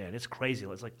EQS sedan. It's crazy.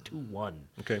 It's like 2.1.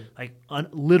 Okay. Like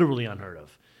literally unheard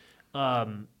of.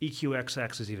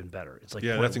 EQXX is even better. It's like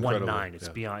 0.19. It's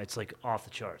beyond. It's like off the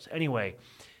charts. Anyway,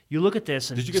 you look at this.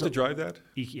 And did you get to drive that?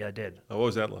 Yeah, I did. Oh, what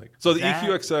was that like? So the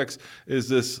EQXX is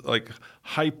this like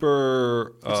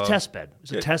hyper. It's a test bed.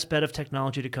 It's a test bed of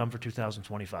technology to come for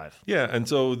 2025. Yeah, and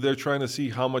so they're trying to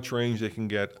see how much range they can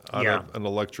get out of an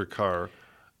electric car.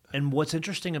 And what's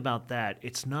interesting about that,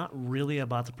 it's not really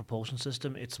about the propulsion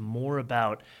system. It's more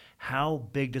about how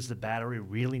big does the battery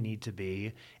really need to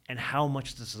be and how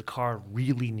much does the car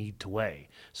really need to weigh.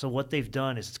 So what they've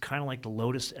done is it's kind of like the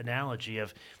Lotus analogy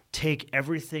of take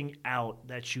everything out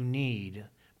that you need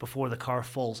before the car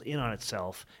falls in on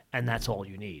itself, and that's all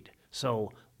you need.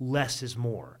 So less is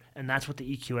more. And that's what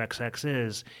the EQXX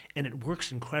is. And it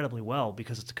works incredibly well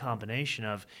because it's a combination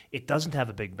of it doesn't have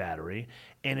a big battery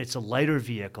and it's a lighter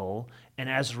vehicle. And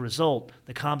as a result,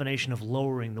 the combination of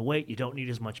lowering the weight, you don't need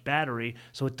as much battery.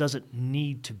 So it doesn't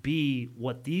need to be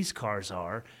what these cars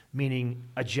are, meaning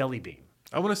a jelly bean.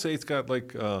 I want to say it's got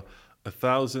like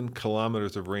 1,000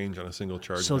 kilometers of range on a single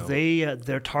charge. So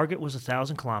their target was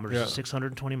 1,000 kilometers,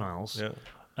 620 miles. Yeah.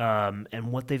 And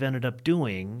what they've ended up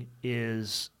doing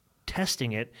is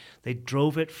testing it. They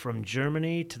drove it from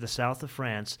Germany to the south of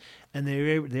France, and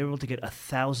they were able to get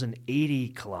 1,080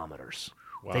 kilometers.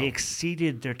 Wow. They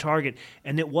exceeded their target,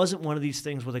 and it wasn't one of these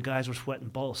things where the guys were sweating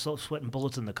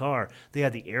bullets in the car. They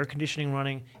had the air conditioning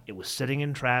running. It was sitting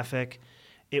in traffic.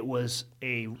 It was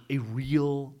a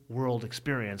real world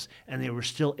experience, and they were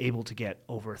still able to get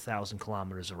over 1,000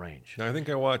 kilometers of range. Now, I think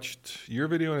I watched your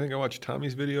video, and I think I watched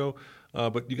Tommy's video,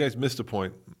 but you guys missed a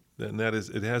point, and that is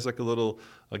it has like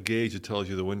a gauge that tells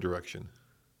you the wind direction.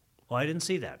 Well, I didn't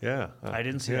see that. Yeah. I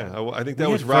didn't see that. I think that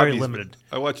was very Robbie's. limited.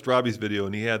 I watched Robbie's video,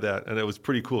 and he had that, and it was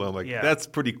pretty cool. I'm like, that's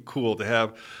pretty cool to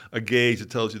have a gauge that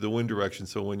tells you the wind direction,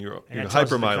 so when you're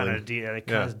hypermiling. It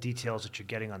kind of details that you're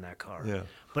getting on that car. Yeah.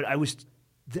 But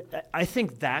I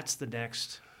think that's the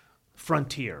next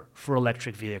frontier for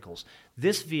electric vehicles.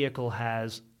 This vehicle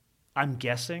has, I'm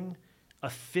guessing, a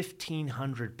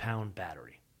 1,500-pound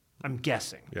battery. I'm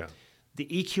guessing. Yeah. The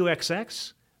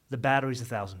EQXX, the battery's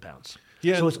 1,000 pounds.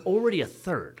 Yeah. So it's already a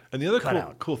third. And the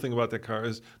other cool thing about that car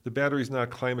is the battery's not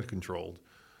climate controlled.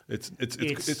 It's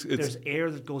there's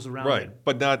air that goes around right, it.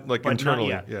 but not like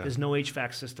internally. There's no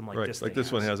HVAC system like this. Like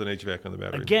this one has an HVAC on the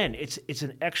battery. Again, it's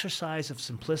an exercise of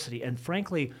simplicity, and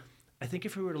frankly, I think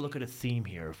if we were to look at a theme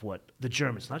here of what the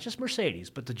Germans, not just Mercedes,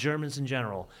 but the Germans in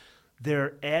general,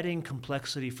 they're adding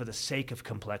complexity for the sake of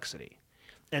complexity,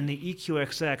 and the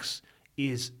EQXX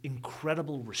is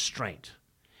incredible restraint.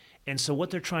 And so what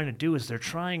they're trying to do is they're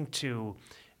trying to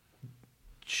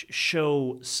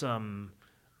show some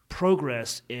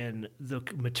progress in the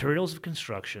materials of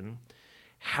construction,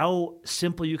 how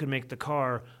simple you can make the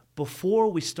car before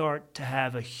we start to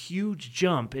have a huge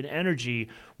jump in energy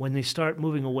when they start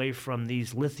moving away from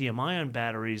these lithium-ion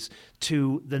batteries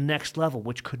to the next level,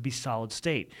 which could be solid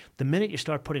state. The minute you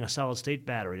start putting a solid-state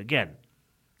battery, again,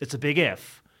 it's a big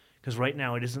if, because right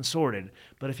now it isn't sorted,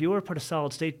 but if you were to put a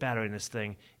solid-state battery in this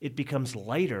thing, it becomes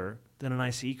lighter than an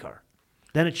ICE car.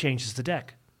 Then it changes the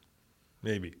deck.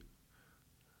 Maybe.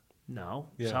 No.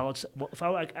 Yeah. Well, if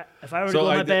I were to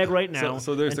go in my bag right now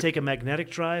and take a magnetic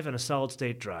drive and a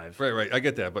solid-state drive. Right. I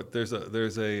get that, but there's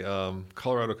a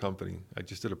Colorado company. I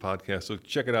just did a podcast, so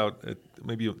check it out.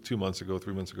 Maybe 3 months ago,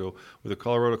 with a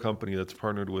Colorado company that's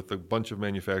partnered with a bunch of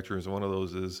manufacturers. One of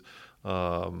those is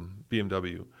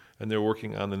BMW, and they're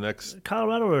working on the next.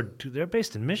 Colorado, they're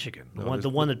based in Michigan. The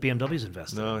one that BMW's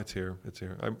invested in. No, it's here.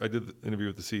 I did the interview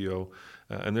with the CEO,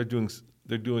 and they're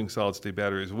doing solid-state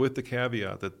batteries with the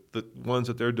caveat that the ones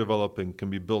that they're developing can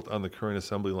be built on the current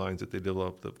assembly lines that they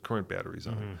develop the current batteries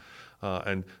on. Mm-hmm.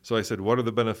 And so I said, what are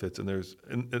the benefits? And there's,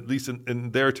 at least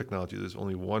in their technology, there's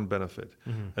only one benefit,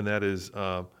 and that is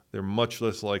they're much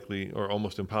less likely or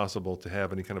almost impossible to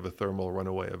have any kind of a thermal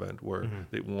runaway event where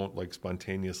they won't like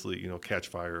spontaneously, catch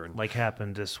fire. And Like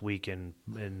happened this week in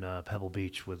Pebble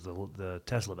Beach with the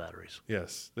Tesla batteries.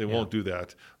 yes, they won't do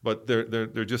that. But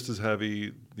they're just as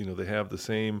heavy. They have the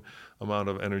same amount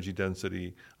of energy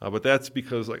density. But that's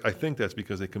because, I think that's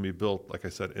because they can be built, like I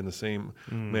said, in the same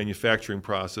manufacturing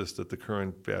process that the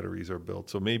current batteries are built.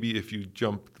 So maybe if you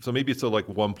maybe it's a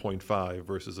 1.5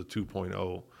 versus a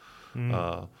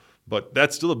 2.0. But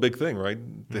that's still a big thing, right?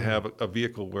 To have a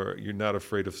vehicle where you're not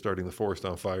afraid of starting the forest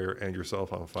on fire and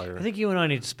yourself on fire. I think you and I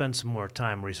need to spend some more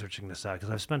time researching this out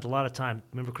because I've spent a lot of time.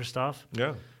 Remember Christophe?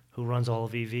 Yeah. Who runs all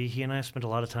of EV? He and I have spent a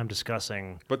lot of time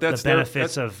discussing But the that's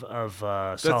benefits of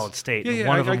solid state. Yeah, and yeah,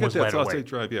 one of I them get was that solid lighter state weight.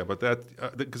 drive. Yeah, but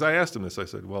that because I asked him this, I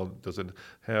said, well, does it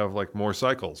have more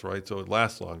cycles, right? So it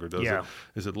lasts longer.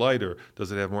 Is it lighter?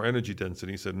 Does it have more energy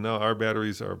density? He said, no, our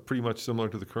batteries are pretty much similar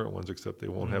to the current ones, except they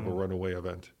won't have a runaway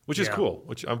event, which is cool.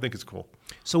 Which I think is cool.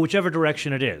 So whichever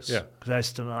direction it is, Yeah.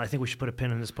 because I think we should put a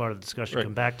pin in this part of the discussion. Right.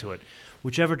 Come back to it.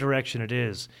 Whichever direction it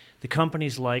is, the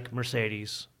companies like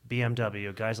Mercedes,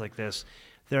 BMW, guys like this,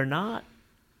 they're not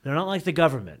like the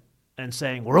government and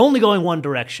saying we're only going one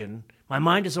direction. My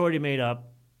mind is already made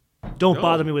up. Don't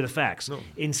bother me with the facts. No.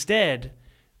 Instead,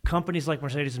 companies like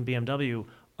Mercedes and BMW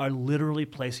are literally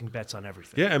placing bets on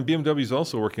everything. Yeah, and BMW is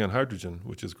also working on hydrogen,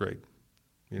 which is great.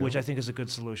 Which I think is a good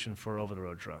solution for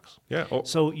over-the-road trucks. Yeah. Oh,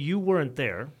 So you weren't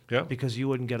there Yeah. because you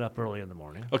wouldn't get up early in the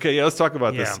morning. okay, yeah, let's talk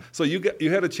about this. Yeah. So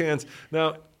you had a chance.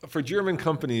 Now, for German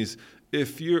companies,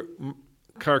 if you're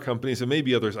car companies and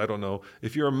maybe others, I don't know,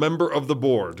 if you're a member of the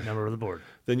board, Member of the board.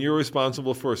 then you're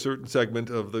responsible for a certain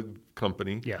segment of the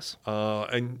company. Yes.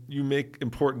 And you make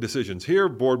important decisions. Here,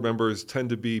 board members tend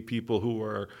to be people who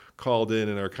are called in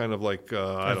and are kind of like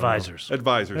Advisors.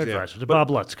 Advisors, yeah. Advisors. The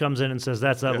Bob Lutz comes in and says,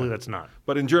 that's ugly, that's not.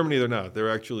 But in Germany, they're not. They're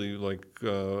actually like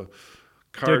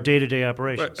They're day-to-day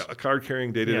operations.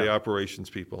 card-carrying day-to-day Yeah. operations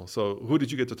people. So who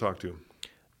did you get to talk to?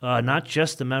 Not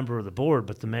just the member of the board,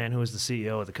 but the man who is the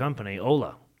CEO of the company,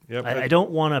 Ola. Yep. I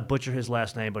don't want to butcher his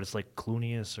last name, but it's like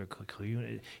Clunius or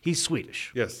he's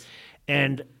Swedish. Yes.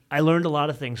 And I learned a lot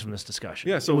of things from this discussion.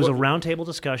 Yeah, so it was a what- roundtable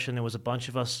discussion. There was a bunch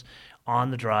of us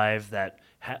on the drive that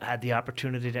had the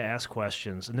opportunity to ask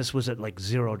questions, and this was at like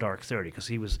 0:30 because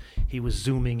he was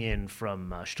zooming in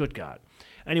from Stuttgart.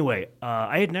 Anyway,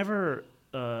 I had never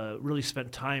really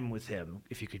spent time with him,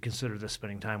 if you could consider this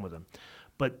spending time with him.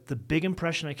 But the big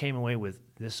impression I came away with: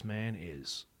 this man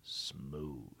is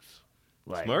smooth,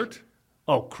 like, Smart?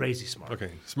 Oh, crazy smart.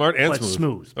 Okay. Smart and But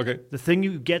smooth. Okay. The thing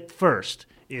you get first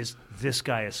is this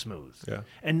guy is smooth. Yeah.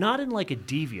 And not in like a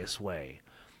devious way.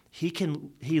 He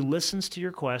listens to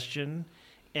your question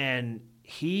and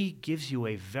he gives you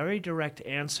a very direct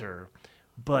answer,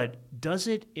 but does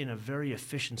it in a very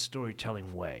efficient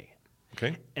storytelling way.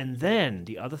 Okay. And then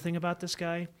the other thing about this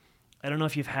guy, I don't know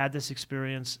if you've had this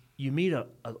experience, you meet a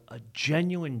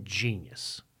genuine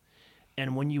genius.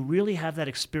 And when you really have that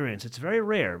experience, it's very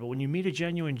rare, but when you meet a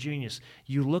genuine genius,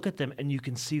 you look at them and you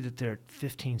can see that they're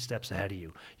 15 steps ahead of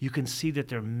you. You can see that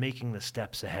they're making the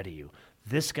steps ahead of you.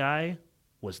 This guy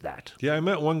was that. Yeah, I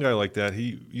met one guy like that.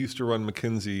 He used to run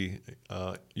McKinsey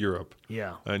Europe.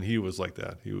 Yeah. And he was like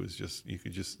that. He was just, you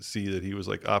could just see that he was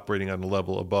like operating on a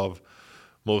level above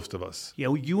most of us. Yeah,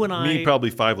 well, you and I... Me,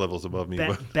 probably 5 levels above me.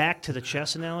 But Back to the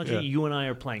chess analogy, Yeah. you and I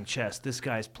are playing chess. This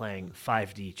guy's playing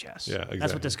 5D chess. Yeah, That's what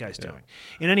exactly. this guy's Yeah. doing.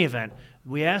 In any event,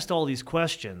 we asked all these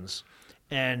questions,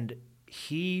 and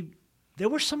there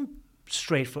were some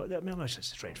straightforward, I'm not going to say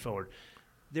straightforward,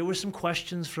 there were some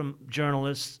questions from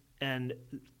journalists, and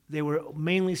they were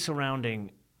mainly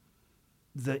surrounding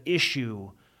the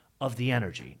issue of the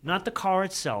energy. Not the car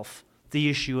itself, the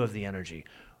issue of the energy.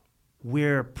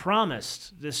 We're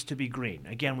promised this to be green.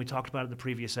 Again, we talked about it in the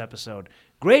previous episode.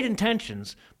 Great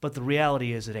intentions, but the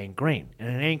reality is it ain't green. And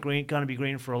it ain't going to be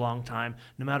green for a long time,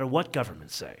 no matter what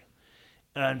governments say.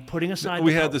 And putting aside...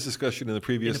 we had this discussion in the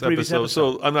previous, previous episode,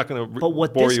 episode. so I'm not going to But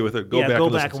what bore this- you with it. Go yeah, back go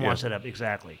and back listen. and Yeah. watch that up,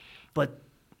 exactly. But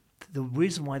the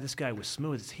reason why this guy was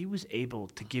smooth is he was able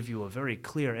to give you a very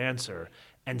clear answer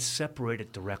and separate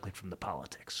it directly from the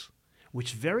politics,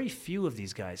 which very few of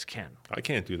these guys can. I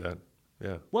can't do that.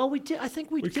 Yeah. Well, we did. I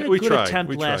think we did a we good tried. attempt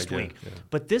We last tried, yeah, week. yeah.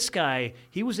 But this guy,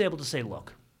 he was able to say,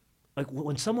 look, like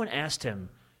when someone asked him,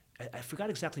 I forgot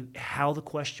exactly how the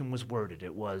question was worded.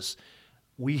 It was,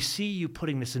 we see you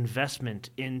putting this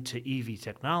investment into EV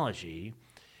technology.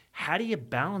 How do you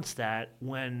balance that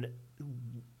when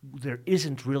there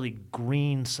isn't really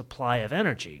green supply of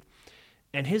energy?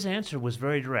 And his answer was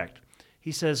very direct.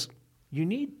 He says, you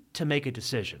need to make a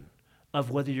decision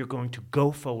of whether you're going to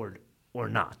go forward or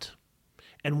not.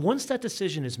 And once that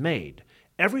decision is made,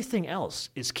 Everything else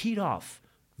is keyed off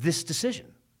this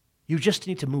decision. You just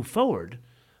need to move forward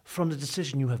from the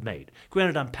decision you have made.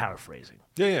 Granted, I'm paraphrasing.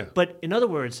 Yeah. But in other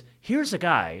words, here's a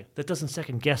guy that doesn't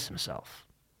second guess himself.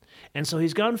 And so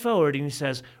he's gone forward and he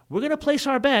says, we're going to place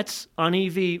our bets on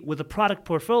EV with a product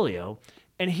portfolio.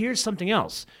 And here's something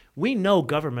else. We know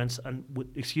governments,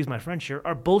 excuse my French here,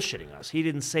 are bullshitting us. He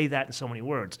didn't say that in so many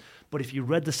words. But if you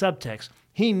read the subtext,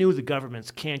 he knew the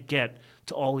governments can't get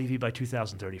to all EV by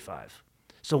 2035.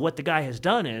 So what the guy has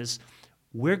done is,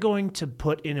 we're going to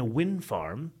put in a wind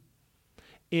farm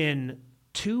in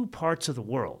 2 parts of the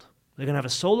world. They're going to have a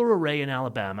solar array in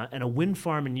Alabama and a wind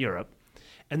farm in Europe,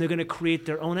 and they're going to create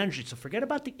their own energy. So forget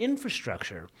about the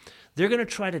infrastructure. They're going to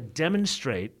try to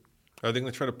demonstrate. Are they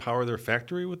going to try to power their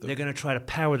factory with them? They're going to try to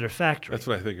power their factory. That's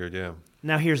what I figured, yeah.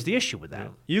 Now, here's the issue with that.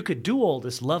 Yeah. You could do all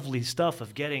this lovely stuff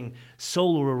of getting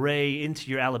solar array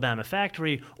into your Alabama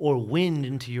factory or wind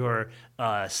into your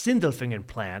Sindelfingen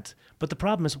plant, but the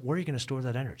problem is, where are you going to store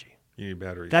that energy? You need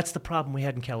batteries. That's the problem we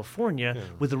had in California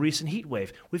with the recent heat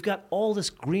wave. We've got all this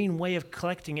green way of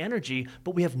collecting energy,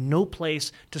 but we have no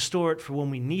place to store it for when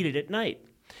we need it at night.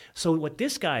 So what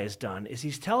this guy has done is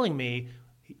he's telling me,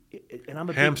 and I'm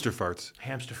a hamster farts.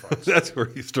 Hamster farts. That's where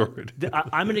he stored it.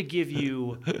 I'm going to give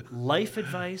you life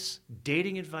advice,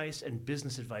 dating advice, and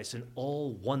business advice in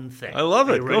all one thing. I love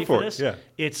it. Are you ready Go for this? it. Yeah.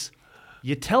 It's,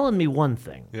 you're telling me one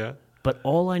thing. Yeah. But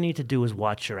all I need to do is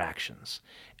watch your actions.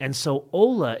 And so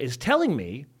Ola is telling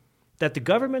me that the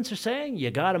governments are saying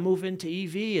you got to move into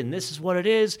EV and this is what it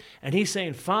is. And he's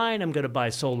saying, fine, I'm going to buy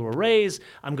solar arrays.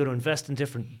 I'm going to invest in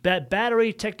different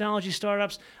battery technology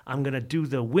startups. I'm going to do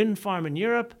the wind farm in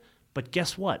Europe. But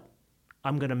guess what?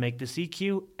 I'm going to make this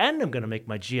EQ and I'm going to make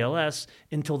my GLS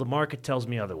until the market tells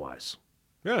me otherwise.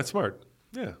 Yeah, it's smart.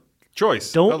 Yeah.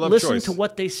 Choice. Don't listen to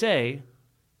what they say.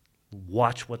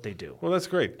 Watch what they do. Well, that's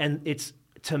great. And it's,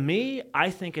 to me, I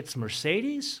think it's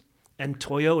Mercedes and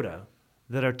Toyota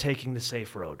that are taking the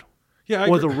safe road. Yeah,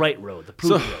 or the right road, the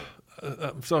proven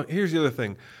road. So here's the other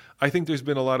thing. I think there's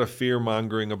been a lot of fear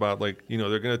mongering about, like,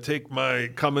 they're going to take my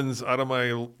Cummins out of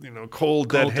my, cold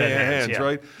dead hands, yeah.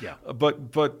 right? Yeah.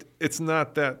 But it's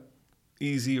not that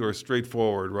easy or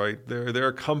straightforward, right? There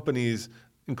are companies,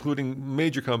 including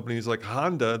major companies like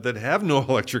Honda, that have no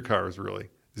electric cars, really.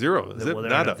 Zero.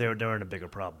 They're in a bigger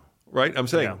problem. Right, I'm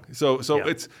saying. Yeah. So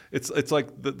Yeah. it's like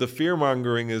the fear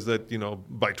mongering is that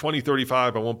by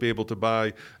 2035 I won't be able to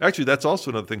buy. Actually, that's also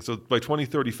another thing. So by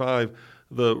 2035,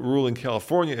 the rule in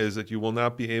California is that you will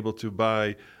not be able to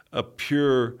buy a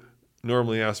pure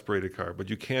normally aspirated car, but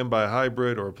you can buy a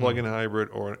hybrid or a plug-in hybrid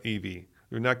or an EV.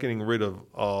 You're not getting rid of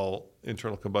all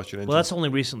internal combustion engines. Well, that's only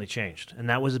recently changed, and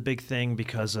that was a big thing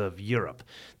because of Europe.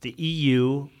 The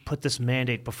EU put this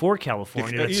mandate before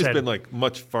California. The EU's been like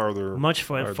much farther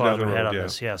ahead on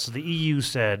this. Yeah, so the EU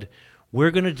said,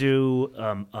 we're going to do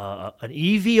an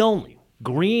EV only,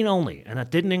 green only, and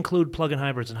that didn't include plug-in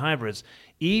hybrids and hybrids,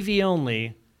 EV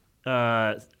only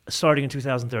starting in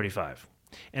 2035.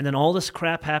 And then all this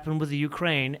crap happened with the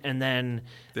Ukraine, and then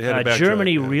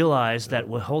Germany realized that,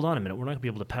 well, hold on a minute, we're not going to be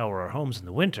able to power our homes in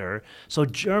the winter. So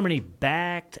Germany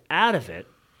backed out of it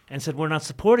and said, we're not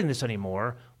supporting this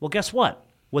anymore. Well, guess what?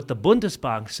 What the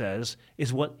Bundesbank says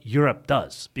is what Europe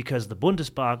does, because the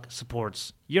Bundesbank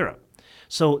supports Europe.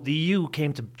 So the EU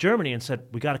came to Germany and said,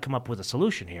 we got to come up with a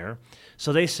solution here.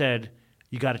 So they said,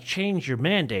 you got to change your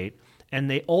mandate, and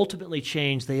they ultimately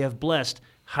changed. They have blessed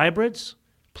hybrids,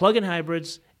 plug-in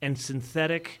hybrids, and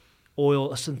synthetic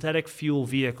fuel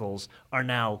vehicles are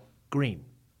now green,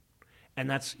 and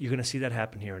you're going to see that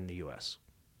happen here in the U.S.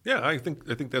 Yeah, I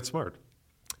think that's smart.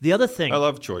 The other thing, I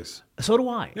love choice. So do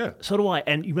I. Yeah. So do I.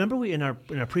 And you remember in our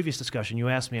previous discussion, you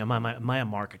asked me, am I a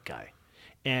market guy?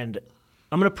 And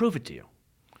I'm going to prove it to you.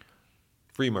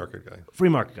 Free market guy. Free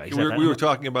market guy. We were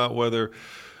talking about whether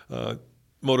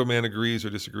Motorman agrees or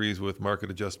disagrees with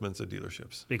market adjustments at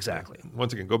dealerships. Exactly.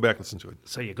 Once again, go back and listen to it.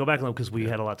 So go back and look, because we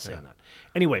had a lot to say on that.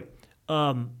 Anyway,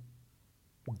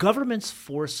 governments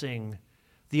forcing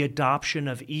the adoption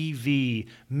of EV,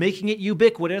 making it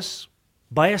ubiquitous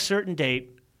by a certain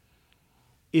date,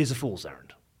 is a fool's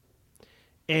errand.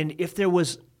 And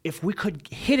if we could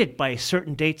hit it by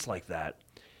certain dates like that,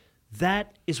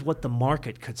 that is what the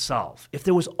market could solve. If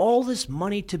there was all this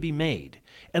money to be made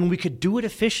and we could do it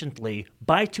efficiently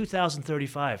by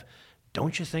 2035,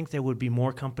 don't you think there would be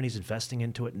more companies investing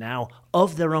into it now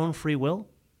of their own free will?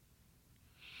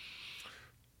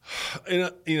 And,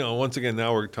 once again,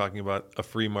 now we're talking about a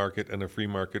free market and a free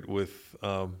market with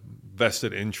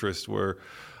vested interest, where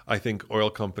I think oil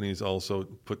companies also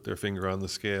put their finger on the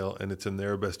scale, and it's in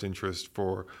their best interest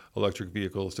for electric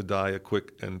vehicles to die a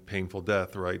quick and painful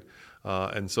death, right?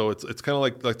 And so it's kind of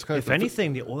like if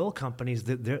anything, the oil companies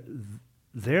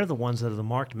they're the ones that are the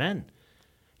marked men.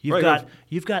 Right.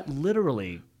 You've got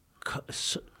literally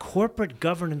corporate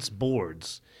governance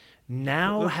boards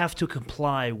now have to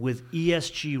comply with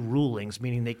ESG rulings,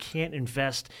 meaning they can't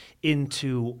invest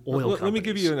into oil companies. Let me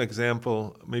give you an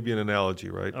example, maybe an analogy,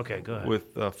 right? Okay, go ahead.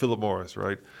 With Philip Morris,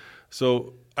 right?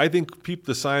 So I think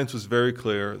the science was very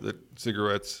clear that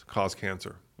cigarettes cause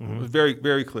cancer. It was very,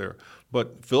 very clear.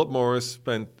 But Philip Morris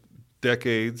spent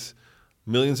decades,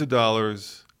 millions of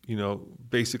dollars,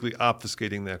 basically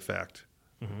obfuscating that fact,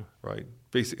 right?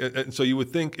 And so you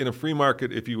would think in a free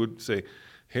market, if you would say,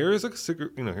 here's a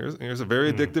cigarette, here's a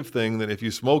very addictive thing that if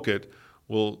you smoke it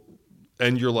will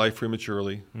end your life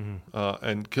prematurely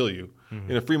and kill you.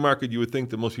 In a free market, you would think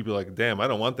that most people are like, damn, I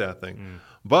don't want that thing.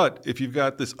 But if you've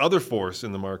got this other force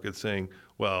in the market saying,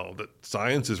 well, the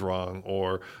science is wrong,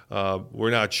 or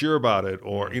we're not sure about it,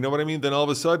 or you know what I mean? Then all of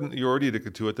a sudden you're already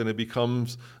addicted to it. Then it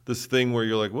becomes this thing where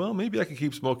you're like, well, maybe I could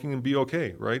keep smoking and be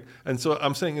okay, right? And so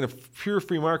I'm saying in a pure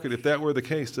free market, if that were the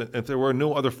case, and if there were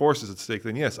no other forces at stake,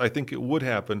 then yes, I think it would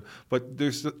happen. But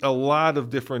there's a lot of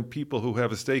different people who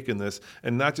have a stake in this,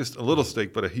 and not just a little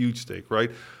stake, but a huge stake, right?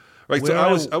 Right. So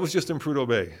I was just in Prudhoe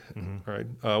Bay, right?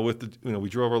 We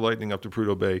drove our Lightning up to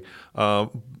Prudhoe Bay,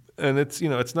 and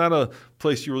it's not a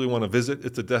place you really want to visit.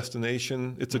 It's a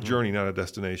destination. It's a journey, not a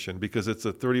destination, because it's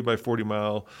a 30 by 40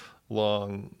 mile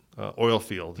long oil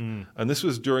field. And this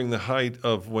was during the height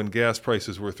of when gas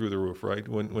prices were through the roof, right?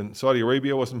 When Saudi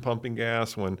Arabia wasn't pumping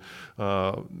gas, when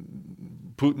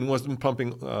Putin wasn't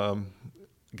pumping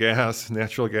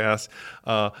natural gas,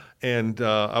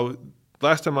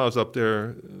 last time I was up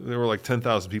there were like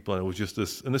 10,000 people, and it was just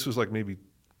this, and this was like maybe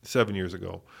 7 years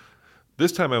ago.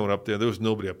 This time I went up there was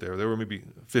nobody up there. There were maybe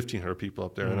 1,500 people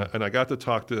up there, and I got to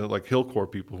talk to like Hillcore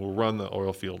people who run the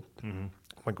oil field.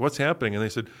 Like, what's happening? And they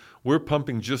said, we're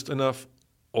pumping just enough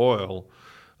oil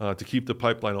to keep the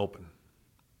pipeline open,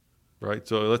 right?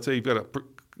 So let's say you've got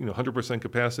 100%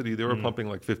 capacity. They were pumping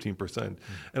like 15%.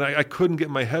 And I couldn't get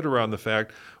my head around the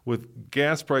fact, with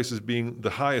gas prices being the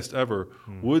highest ever,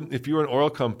 if you're an oil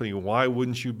company, why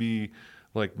wouldn't you be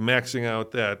like maxing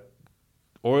out that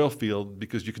oil field,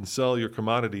 because you can sell your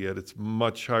commodity at its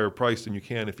much higher price than you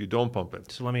can if you don't pump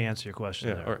it? So let me answer your question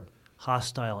there. All right.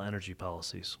 Hostile energy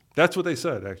policies. That's what they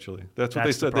said, actually. That's what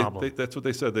they said. That's what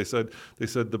they said. They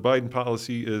said the Biden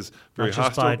policy is very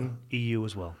hostile. Not just Biden, EU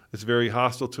as well. It's very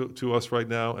hostile to us right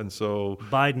now, and so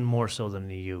Biden more so than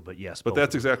the EU, but yes. But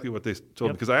that's exactly what they told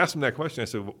me, because I asked them that question. I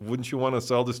said, "Wouldn't you want to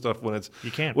sell this stuff when it's?"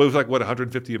 You can't. Well, it was like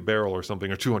 150 a barrel or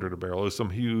something, or 200 a barrel. It was some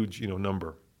huge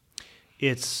number.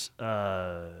 It's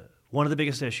one of the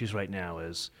biggest issues right now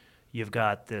is you've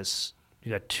got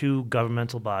two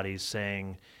governmental bodies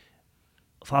saying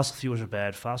fossil fuels are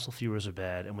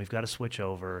bad, and we've got to switch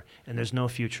over, and there's no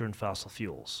future in fossil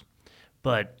fuels.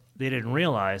 But they didn't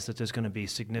realize that there's going to be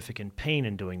significant pain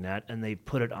in doing that, and they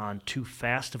put it on too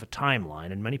fast of a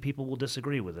timeline, and many people will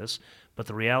disagree with this, but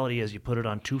the reality is you put it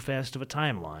on too fast of a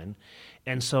timeline.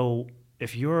 And so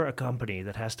if you're a company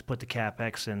that has to put the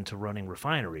CapEx into running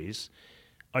refineries,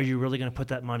 are you really going to put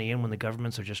that money in when the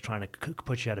governments are just trying to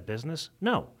put you out of business?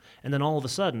 No. And then all of a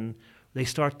sudden, they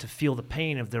start to feel the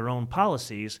pain of their own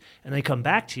policies, and they come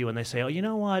back to you and they say, oh, you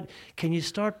know what? Can you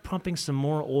start pumping some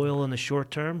more oil in the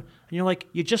short term? And you're like,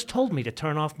 you just told me to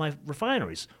turn off my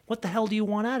refineries. What the hell do you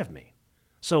want out of me?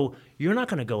 So you're not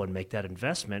going to go and make that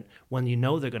investment when you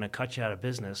know they're going to cut you out of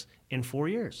business in 4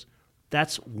 years.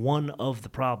 That's one of the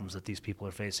problems that these people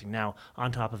are facing now,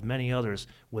 on top of many others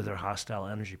with their hostile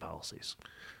energy policies.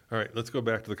 All right, let's go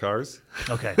back to the cars.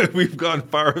 Okay. We've gone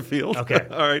far afield. Okay.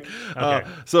 All right. Okay.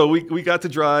 So we got to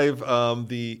drive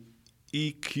the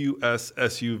EQS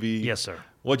SUV. Yes, sir.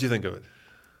 What'd you think of it?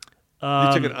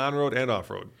 You took it on-road and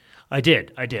off-road. I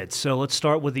did. So let's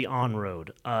start with the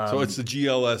on-road. So it's the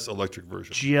GLS electric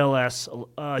version. GLS.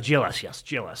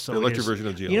 So the electric version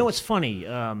of GLS. You know what's funny?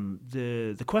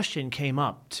 The question came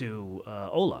up to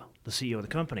Ola, the CEO of the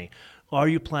company. Are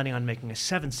you planning on making a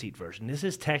 7-seat version? This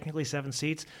is technically 7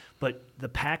 seats, but the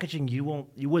packaging you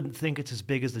wouldn't think it's as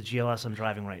big as the GLS I'm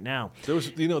driving right now. There was,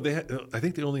 I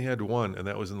think they only had one, and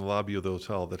that was in the lobby of the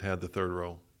hotel that had the third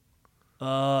row.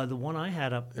 The one I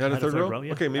had up had a third row.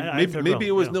 Yeah. Okay, maybe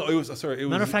it was no. It was sorry. It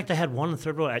was, matter of fact, I had one in the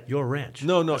third row at your ranch.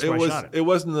 No, That's it where was. I shot It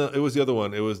wasn't the. It was the other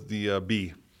one. It was the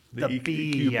B. The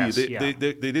B, EQB. yes,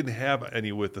 They didn't have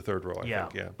any with the third row, I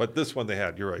think. Yeah, but this one they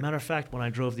had. You're right. Matter of fact, when I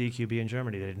drove the EQB in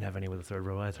Germany, they didn't have any with the third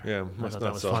row either. Yeah, I thought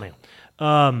that was so. funny.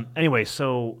 Anyway,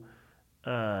 so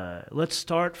let's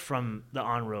start from the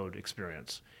on-road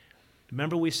experience.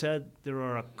 Remember we said there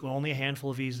are only a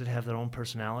handful of EVs that have their own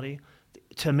personality?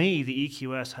 To me, the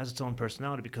EQS has its own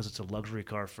personality because it's a luxury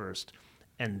car first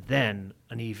and then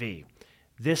an EV.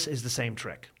 This is the same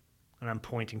trick. And I'm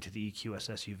pointing to the EQS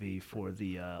SUV for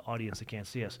the audience that can't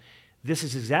see us. This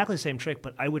is exactly the same trick,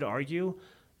 but I would argue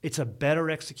it's a better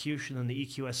execution than the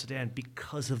EQS sedan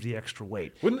because of the extra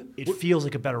weight. It feels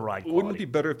like a better ride quality. Wouldn't it be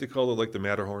better if they called it like the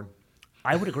Matterhorn?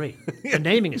 I would agree. The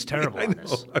naming is terrible on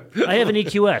this. I have an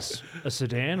EQS, a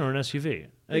sedan or an SUV.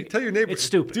 Tell your neighbor. It's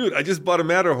stupid. Dude, I just bought a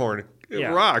Matterhorn. It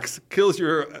rocks. Kills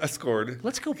your Escort.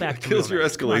 Let's go back to kills your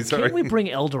names. Escalade. Sorry. Can't we bring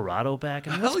Eldorado back?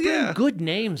 And let's bring good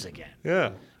names again.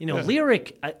 Yeah.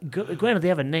 Lyric, granted they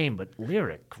have a name, but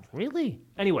Lyric, really?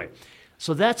 Anyway,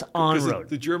 so that's on-road.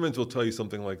 The Germans will tell you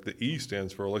something like the E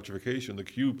stands for electrification. The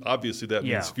Q, obviously that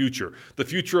means future. The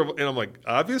future of, and I'm like,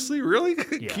 obviously? Really?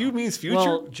 Q means future?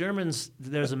 Well, Germans,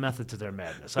 there's a method to their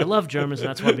madness. I love Germans, and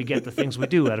that's why we get the things we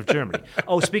do out of Germany.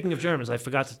 Oh, speaking of Germans, I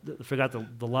forgot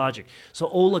the logic. So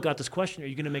Ola got this question, are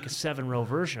you going to make a 7-row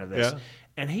version of this? Yeah.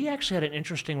 And he actually had an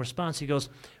interesting response. He goes,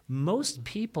 most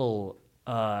people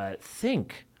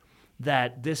think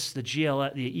that the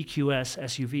EQS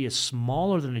SUV is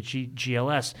smaller than a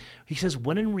GLS. He says,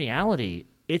 when in reality,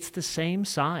 it's the same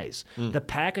size. The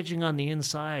packaging on the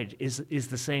inside is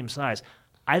the same size.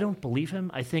 I don't believe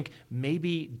him. I think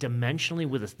maybe dimensionally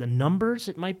with the numbers,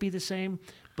 it might be the same.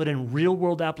 But in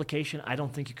real-world application, I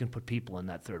don't think you can put people in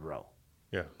that third row.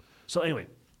 Yeah. So anyway,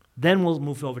 then we'll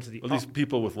move over to the... At least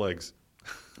people with legs.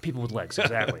 People with legs,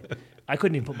 exactly. I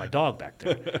couldn't even put my dog back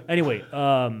there. Anyway,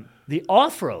 the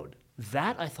off-road,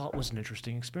 that I thought was an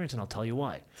interesting experience, and I'll tell you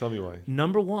why. Tell me why.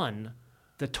 Number one,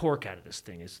 the torque out of this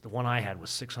thing is the one I had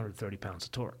was 630 pounds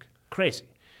of torque. Crazy.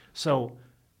 So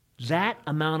that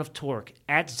amount of torque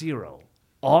at zero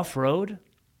off-road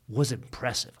was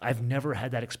impressive. I've never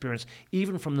had that experience,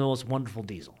 even from the most wonderful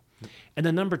diesel. And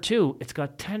then number two, it's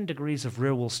got 10 degrees of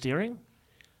rear-wheel steering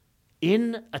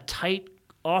in a tight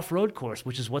off-road course,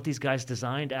 which is what these guys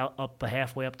designed up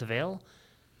halfway up to Vail.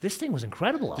 This thing was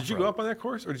incredible. Did you go up on that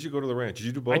course, or did you go to the ranch? Did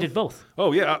you do both? I did both.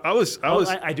 Oh yeah,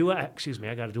 I do. Excuse me.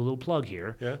 I got to do a little plug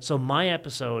here. Yeah. So my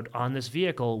episode on this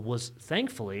vehicle was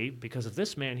thankfully because of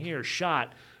this man here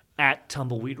shot at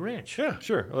Tumbleweed Ranch. Yeah,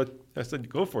 sure. I said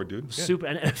go for it, dude. Yeah. Super.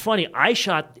 And funny, I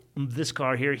shot this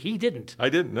car here. He didn't. I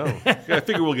didn't know. I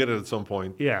figure we'll get it at some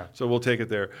point. Yeah. So we'll take it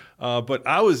there. But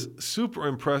I was super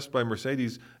impressed by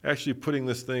Mercedes actually putting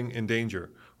this thing in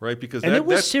danger. Right, because it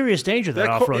was serious danger, that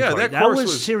off-road course. That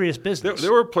was serious business.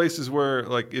 There were places where,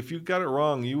 like, if you got it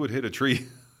wrong, you would hit a tree.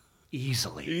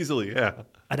 Easily, yeah.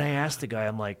 And I asked the guy,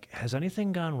 I'm like, has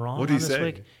anything gone wrong What did he this say?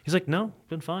 week? He's like, no,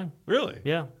 been fine. Really?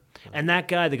 Yeah. And that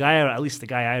guy, at least the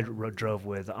guy I drove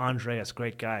with, Andreas,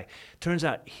 great guy, turns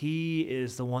out he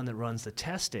is the one that runs the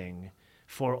testing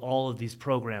for all of these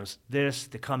programs,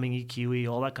 the coming EQE,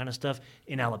 all that kind of stuff,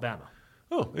 in Alabama.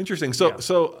 Oh, interesting.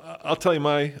 So I'll tell you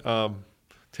my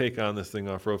take on this thing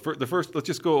off-road. Let's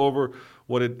just go over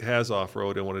what it has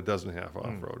off-road and what it doesn't have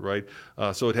off-road, right?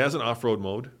 So it has an off-road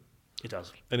mode. It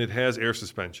does. And it has air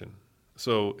suspension.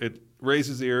 So it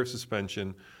raises the air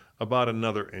suspension about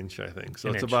another inch, I think. So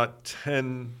it's about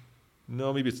 9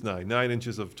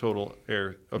 inches of total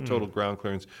ground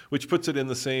clearance, which puts it in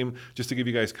the same, just to give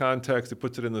you guys context, it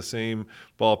puts it in the same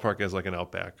ballpark as like an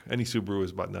Outback. Any Subaru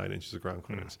is about 9 inches of ground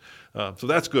clearance. So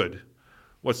that's good.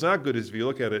 What's not good is if you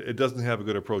look at it, it doesn't have a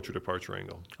good approach or departure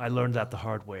angle. I learned that the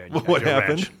hard way. What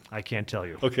happened? Ranch. I can't tell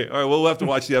you. Okay, all right. Well, we'll have to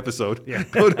watch the episode. Yeah.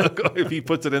 If he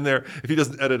puts it in there, if he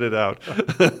doesn't edit it out.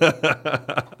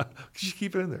 Just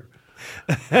keep it in there.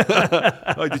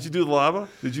 Oh, did you do lava?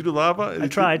 I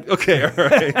tried. Okay, all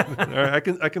right. All right.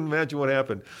 I can imagine what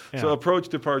happened. Yeah. So approach,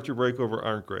 departure, breakover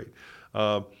aren't great.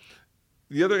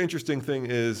 The other interesting thing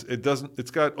is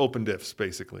it's got open diffs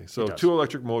basically. So 2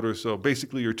 electric motors, so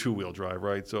basically your 2-wheel drive,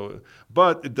 right? So,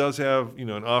 but it does have, an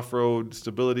off-road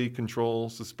stability control,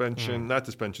 software.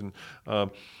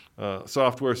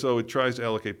 So it tries to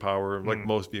allocate power, like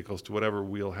most vehicles, to whatever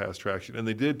wheel has traction. And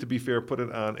they did, to be fair, put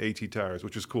it on AT tires,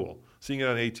 which was cool. Seeing it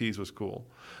on ATs was cool.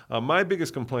 My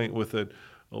biggest complaint with it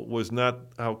was not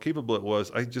how capable it was.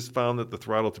 I just found that the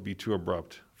throttle to be too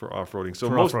abrupt for off-roading.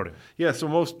 So off-roading. Yeah, so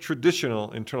most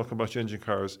traditional internal combustion engine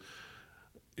cars,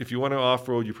 if you want to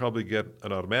off-road, you probably get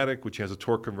an automatic, which has a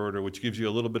torque converter, which gives you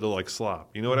a little bit of like slop.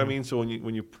 You know what I mean? So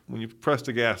when you press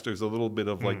the gas, there's a little bit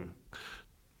of like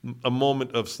a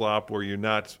moment of slop where you're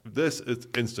not. It's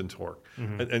instant torque,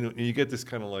 and you get this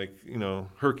kind of like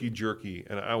herky jerky.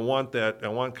 And I want that. I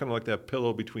want kind of like that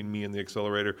pillow between me and the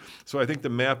accelerator. So I think the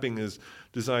mapping is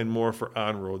designed more for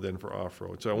on-road than for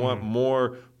off-road. So I want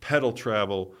more pedal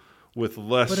travel with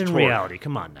less But in torque. reality,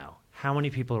 come on now. How many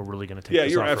people are really going to take Yeah,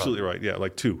 this you're off-road? absolutely right. Yeah,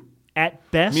 like 2.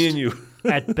 At best, Me and you.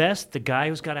 at best, the guy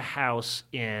who's got a house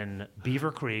in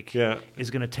Beaver Creek Yeah. is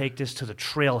going to take this to the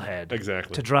trailhead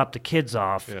Exactly. to drop the kids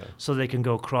off Yeah. so they can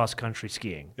go cross-country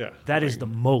skiing. Yeah. That is the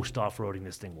most off-roading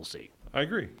this thing will see. I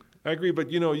agree,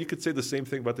 but you could say the same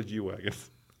thing about the G-Wagon.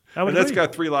 I would And that's agree.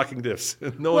 got 3 locking diffs.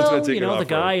 No one's going to take it the off-road.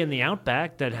 guy in the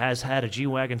Outback that has had a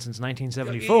G-Wagon since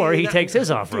 1974, he takes his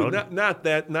off-road. Dude, not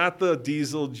the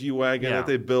diesel G-Wagon Yeah. that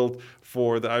they built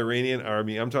for the Iranian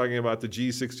army. I'm talking about the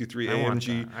G63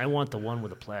 AMG. I want the one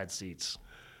with the plaid seats.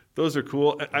 Those are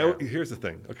cool. Here's the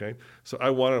thing, okay? So I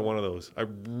wanted one of those. I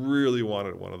really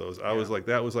wanted one of those. I was like,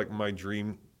 that was like my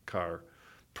dream car.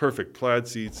 Perfect, plaid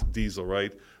seats, diesel,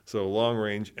 right? So long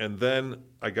range. And then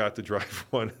I got to drive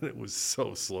one, and it was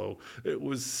so slow. It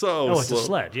was so slow. Oh, it's a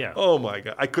sled, yeah. Oh my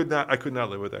God, I could not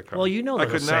live with that car. Well, you know I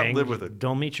the could saying, not live with it.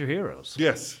 don't meet your heroes.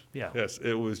 Yes. Yeah. Yes.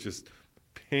 It was just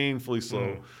painfully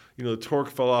slow. The torque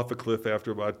fell off a cliff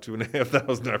after about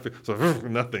 2,500 RPM. So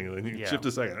nothing. And then you Yeah. shift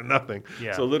a second, and nothing.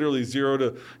 Yeah. So literally 0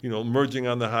 to merging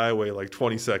on the highway like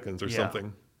 20 seconds or Yeah.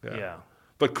 something. Yeah.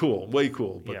 But cool, way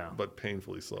cool, Yeah. but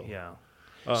painfully slow. Yeah.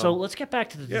 So let's get back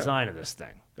to the yeah. design of this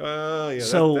thing.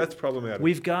 So that's problematic.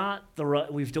 We've got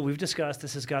we've discussed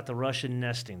this has got the Russian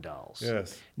nesting dolls.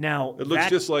 Yes. Now It looks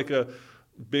just like a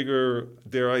bigger,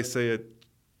 dare I say it,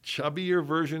 chubbier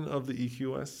version of the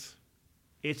EQS.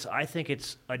 I think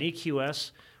it's an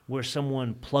EQS where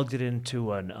someone plugged it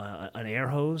into an air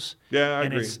hose. Yeah, I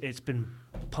and agree. it's been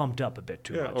pumped up a bit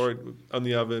too much. Or on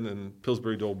the oven, and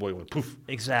Pillsbury Doughboy went poof.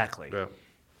 Exactly.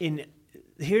 Yeah.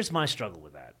 Here's my struggle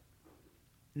with that.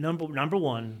 Number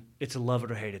one, it's a love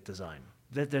it or hate it design.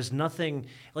 There's nothing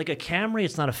like a Camry.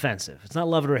 It's not offensive. It's not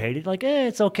love it or hate it. Like,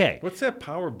 it's okay. What's that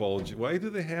power bulge? Why do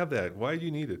they have that? Why do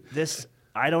you need it? This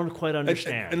I don't quite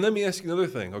understand. And let me ask you another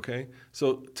thing, okay?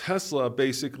 So Tesla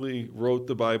basically wrote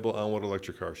the Bible on what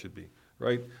electric cars should be,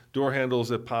 right? Door handles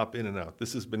that pop in and out.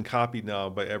 This has been copied now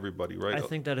by everybody, right? I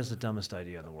think that is the dumbest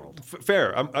idea in the world.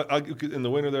 Fair. In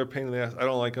the winter, they're a pain in the ass. I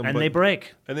don't like them. And they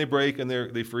break. And they break, and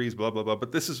they freeze, blah, blah, blah.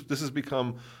 But this has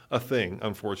become a thing,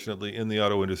 unfortunately, in the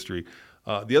auto industry.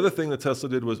 The other thing that Tesla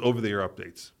did was over-the-air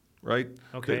updates. Right?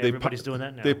 Okay, everybody's doing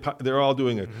that now. They're all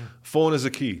doing it. Phone is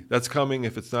a key. That's coming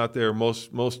if it's not there.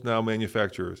 Most now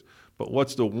manufacturers. But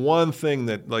what's the one thing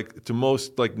that, like, to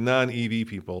most like non-EV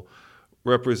people,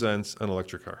 represents an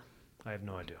electric car? I have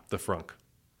no idea. The frunk.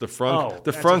 The frunk. Oh,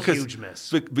 the that's frunk a has huge miss.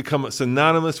 become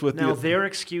synonymous with Now the. their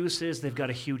excuse is they've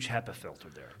got a huge HEPA filter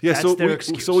there. Yeah. That's their So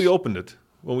excuse. we opened it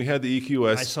when we had the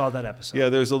EQS. I saw that episode. Yeah,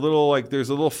 there's a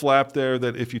little flap there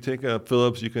that if you take a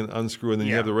Phillips, you can unscrew, and then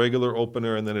you have the regular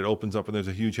opener, and then it opens up, and there's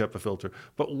a huge HEPA filter.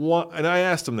 But and I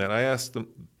asked them that. I asked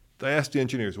the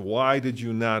engineers, why did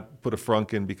you not put a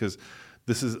frunk in? Because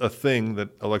this is a thing that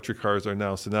electric cars are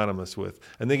now synonymous with.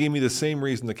 And they gave me the same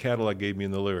reason the Cadillac gave me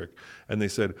in the Lyric. And they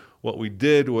said, what we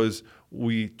did was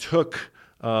we took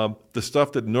the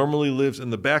stuff that normally lives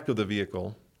in the back of the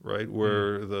vehicle, right,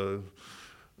 where the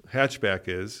hatchback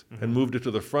is, and moved it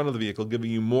to the front of the vehicle, giving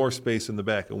you more space in the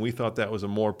back. And we thought that was a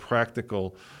more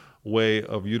practical way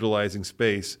of utilizing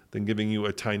space than giving you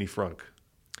a tiny frunk.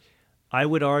 I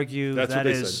would argue That's what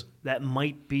they said. that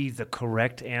might be the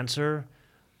correct answer,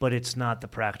 but it's not the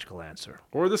practical answer.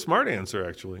 Or the smart answer,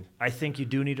 actually. I think you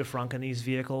do need a frunk in these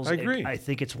vehicles. I agree. I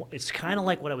think it's kind of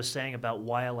like what I was saying about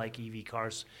why I like EV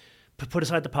cars. Put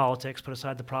aside the politics, put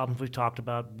aside the problems we've talked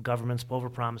about, governments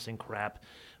overpromising crap,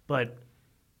 but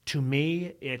to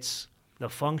me, it's the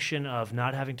function of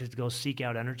not having to go seek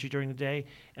out energy during the day,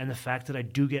 and the fact that I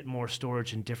do get more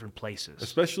storage in different places.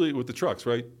 Especially with the trucks,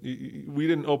 right? We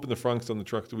didn't open the frunks on the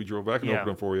trucks that we drove. I can Yeah. open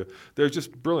them for you. They're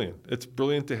just brilliant. It's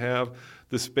brilliant to have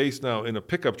the space now in a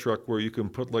pickup truck where you can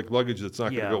put like luggage that's not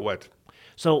going to Yeah. go wet.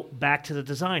 So back to the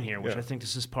design here, which Yeah. I think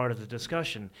this is part of the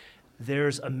discussion.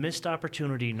 There's a missed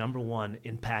opportunity, number one,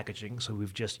 in packaging. So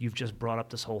you've just brought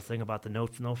up this whole thing about the no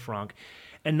frunk.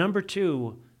 And number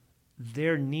two,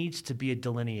 there needs to be a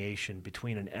delineation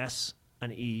between an S,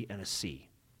 an E, and a C.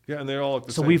 Yeah, and they're all at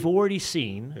the So same. we've already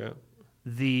seen Yeah.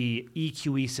 the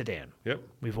EQE sedan. Yep.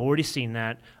 We've already seen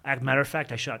that. As a matter of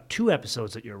fact, I shot 2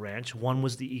 episodes at your ranch. One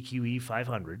was the EQE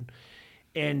 500.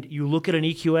 And you look at an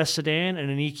EQS sedan and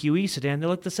an EQE sedan, they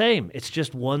look the same. It's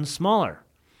just one smaller.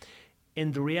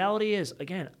 And the reality is,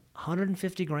 again,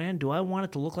 150 grand, do I want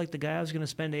it to look like the guy I was going to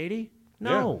spend 80?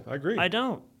 No. Yeah, I agree. I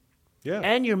don't. Yeah.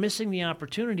 And you're missing the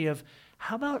opportunity of,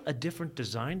 how about a different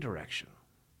design direction?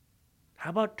 How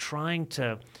about trying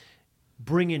to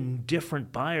bring in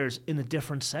different buyers in the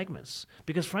different segments?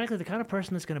 Because frankly, the kind of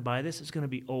person that's going to buy this is going to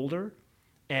be older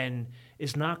and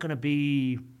is not going to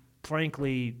be,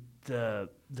 frankly, the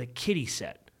kiddie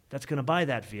set. that's going to buy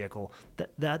that vehicle,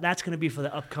 that's going to be for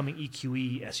the upcoming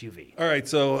EQE SUV. All right,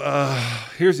 so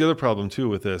here's the other problem too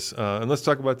with this, and let's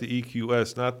talk about the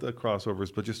EQS, not the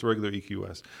crossovers, but just the regular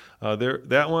EQS.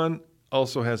 That one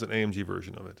also has an AMG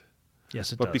version of it.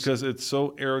 Yes, it But does. because it's so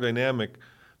aerodynamic,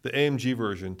 the AMG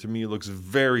version to me looks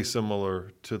very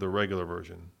similar to the regular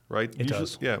version, right? It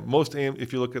does. Yeah, most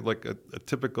if you look at like a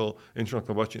typical internal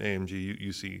combustion AMG,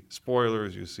 you see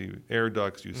spoilers, you see air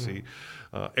ducts, you see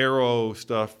aero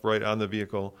stuff right on the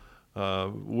vehicle.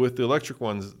 With the electric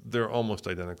ones, they're almost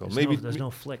identical. There's no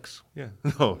flicks. Yeah,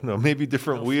 no, maybe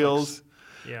different No wheels.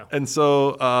 flicks. Yeah. And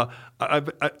so I'm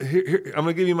going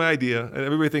to give you my idea, and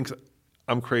everybody thinks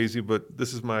I'm crazy, but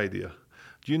this is my idea.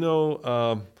 Do you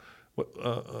know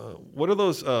what are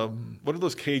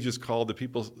those cages called that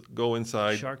people go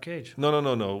inside? Shark cage.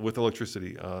 No, with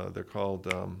electricity. They're called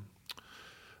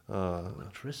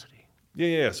Electricity.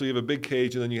 Yeah. So you have a big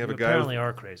cage, and then you have You a guy apparently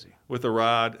are crazy. with a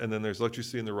rod, and then there's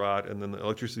electricity in the rod, and then the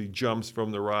electricity jumps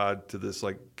from the rod to this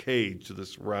like cage, to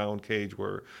this round cage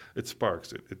where it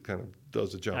sparks. It kind of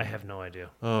does a jump. I have no idea.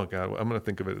 Oh God, I'm going to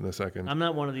think of it in a second. I'm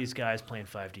not one of these guys playing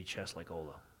 5D chess like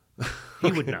Ola.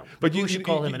 He would know. But We should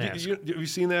call him and ask. Have you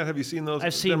seen that? Have you seen those?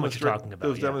 I've seen what you're talking about,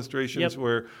 Those yeah. demonstrations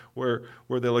Yep. where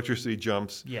the electricity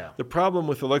jumps. Yeah. The problem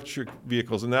with electric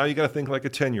vehicles, and now you got to think like a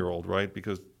 10-year-old, right?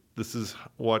 Because this is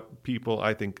what people,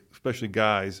 I think, especially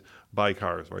guys, buy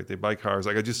cars, right? They buy cars.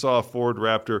 Like I just saw a Ford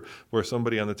Raptor where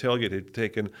somebody on the tailgate had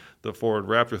taken the Ford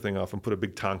Raptor thing off and put a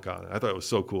big Tonka on it. I thought it was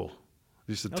so cool.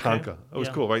 Just a Tonka. It was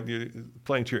Yeah. cool, right? You're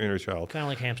playing to your inner child. Kind of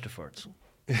like hamster farts.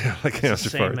 Yeah, like It's hamster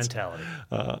the same farts. mentality.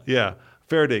 Yeah.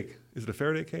 Faraday. Is it a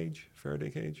Faraday cage? Faraday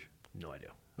cage? No idea.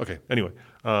 Okay. Anyway,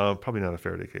 probably not a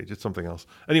Faraday cage. It's something else.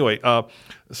 Anyway,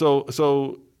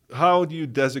 so how do you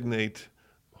designate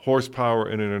horsepower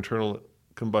in an internal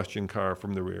combustion car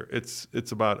from the rear? It's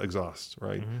about exhaust,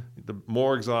 right? The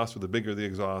more exhaust, or the bigger the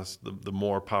exhaust, the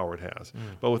more power it has.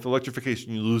 But with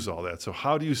electrification, you lose all that. So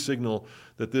how do you signal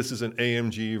that this is an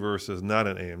AMG versus not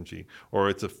an AMG, or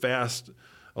it's a fast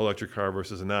electric car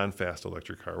versus a non-fast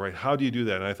electric car, right? How do you do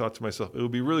that? And I thought to myself, it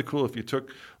would be really cool if you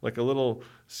took like a little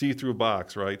see-through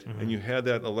box, right? And you had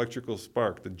that electrical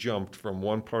spark that jumped from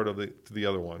one part of it to the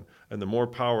other one. And the more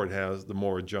power it has, the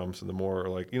more it jumps, and the more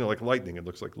like lightning. It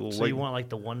looks like little So lightning. you want like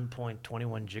the 1.21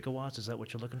 gigawatts? Is that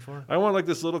what you're looking for? I want like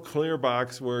this little clear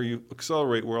box where you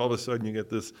accelerate, where all of a sudden you get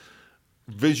this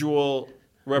visual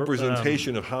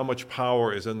representation of how much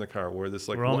power is in the car. Where this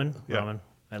like Roman, yeah. Roman,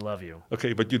 I love you.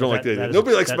 Okay, but you don't like the idea. that is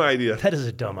Nobody a- likes that- my idea. That is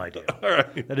a dumb idea. All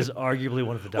right. That is arguably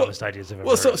one of the dumbest ideas I've ever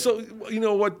Well, heard. so you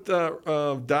know what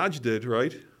Dodge did,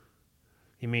 right?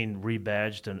 You mean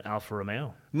rebadged an Alfa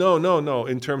Romeo? No.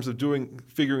 In terms of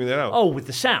figuring that out. Oh, with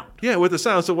the sound. Yeah, with the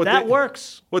sound. So That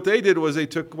works. What they did was they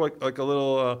took like a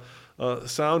little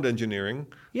sound engineering,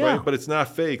 Yeah. right? But it's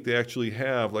not fake. They actually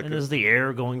have like And there's the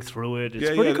air going through it. It's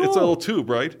yeah, pretty cool. it's a little tube,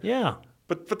 right? Yeah.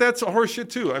 But that's a horseshit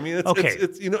too. I mean, Okay.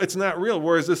 it's not real.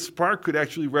 Whereas this spark could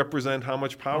actually represent how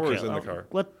much power is in the car.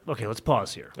 Let's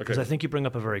pause here because Okay. I think you bring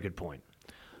up a very good point.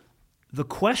 The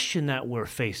question that we're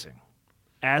facing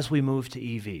as we move to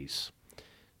EVs,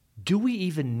 do we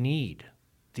even need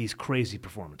these crazy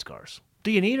performance cars?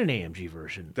 Do you need an AMG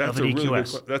version That's of a an really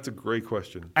EQS? that's a great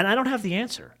question. And I don't have the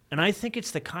answer. And I think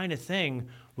it's the kind of thing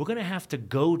we're going to have to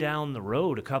go down the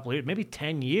road a couple of years, maybe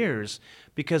 10 years,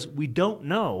 because we don't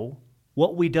know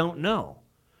what we don't know.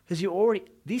 Because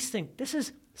this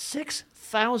is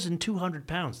 6,200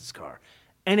 pounds, this car,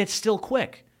 and it's still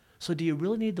quick. So do you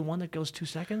really need the one that goes 2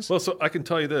 seconds? Well, so I can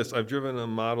tell you this. I've driven a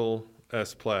Model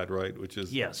S Plaid, right, which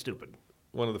is Yeah, stupid.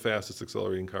 one of the fastest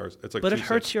accelerating cars. It's like But 2 it seconds.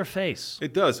 hurts your face.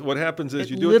 It does. What happens is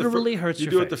It you do literally it hurts you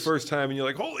your do it the face. first time and you're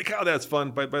like, holy cow, that's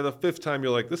fun. By the fifth time,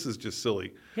 you're like, this is just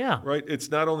silly. Yeah. Right? It's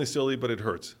not only silly, but it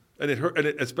hurts. And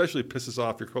it especially pisses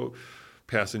off your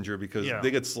co-passenger because Yeah.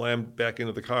 they get slammed back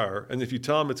into the car. And if you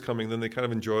tell them it's coming, then they kind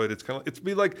of enjoy it. It's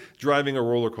be like driving a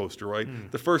roller coaster, right?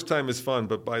 The first time is fun,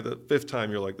 but by the fifth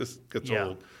time, you're like, this gets Yeah.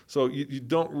 old. So you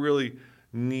don't really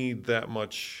need that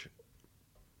much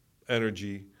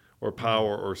energy or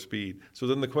power or speed. So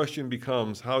then the question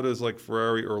becomes, how does like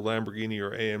Ferrari or Lamborghini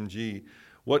or AMG,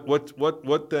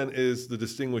 what then is the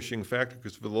distinguishing factor?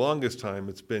 Because for the longest time,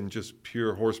 it's been just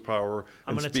pure horsepower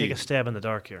I'm and going to speed. take a stab in the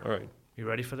dark here. All right. You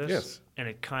ready for this? Yes. And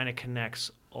it kind of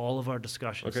connects all of our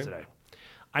discussions Okay. today.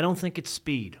 I don't think it's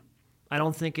speed. I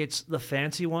don't think it's the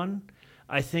fancy one.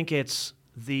 I think it's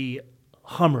the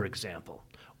Hummer example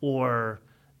or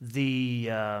the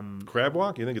Crab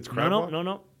walk? You think it's crab walk?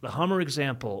 no. The Hummer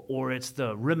example, or it's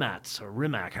the Rimac or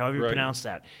Rimac, however you Right. pronounce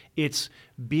that. It's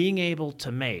being able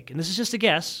to make, and this is just a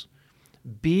guess,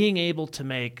 being able to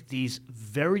make these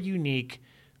very unique,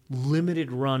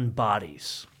 limited run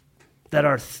bodies that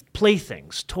are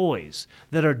playthings, toys,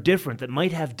 that are different, that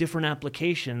might have different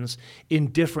applications in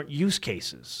different use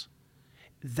cases.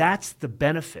 That's the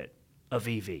benefit of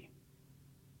EV.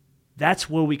 That's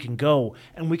where we can go,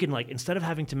 and we can, like, instead of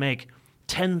having to make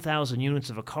 10,000 units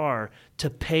of a car to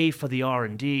pay for the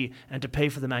R&D and to pay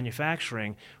for the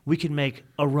manufacturing, we can make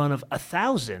a run of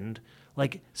 1,000,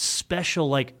 like, special,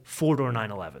 like, four-door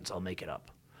 911s, I'll make it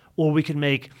up. Or we can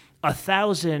make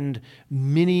 1,000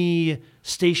 mini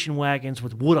station wagons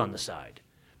with wood on the side.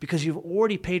 Because you've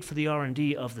already paid for the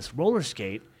R&D of this roller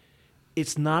skate,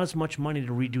 it's not as much money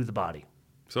to redo the body.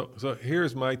 So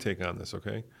here's my take on this,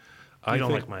 okay? You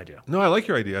don't like my idea. No, I like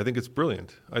your idea. I think it's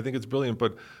brilliant.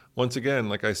 But once again,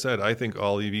 like I said, I think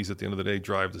all EVs at the end of the day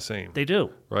drive the same. They do.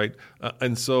 Right?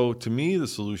 And so to me, the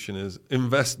solution is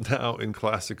invest now in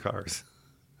classic cars.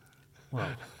 Well,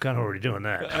 kind of already doing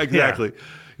that. Exactly. Yeah.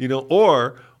 You know,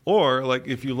 or like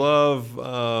if you love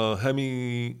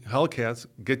Hemi Hellcats,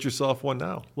 get yourself one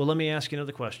now. Well, let me ask you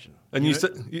another question. And you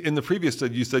said in the previous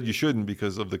you said you shouldn't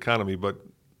because of the economy, but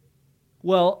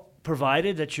well,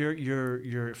 provided that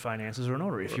your finances are in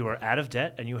order. If you are out of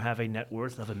debt and you have a net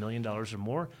worth of $1 million or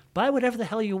more, buy whatever the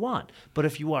hell you want. But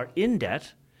if you are in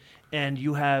debt and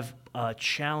you have a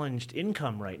challenged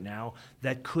income right now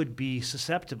that could be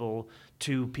susceptible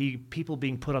to people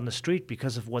being put on the street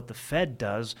because of what the Fed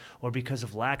does or because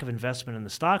of lack of investment in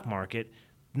the stock market,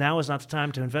 now is not the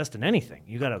time to invest in anything.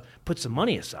 You got to put some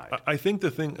money aside. I think the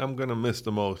thing I'm going to miss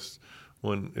the most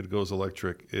when it goes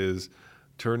electric is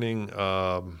turning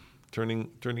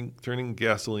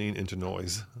gasoline into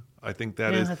noise. I think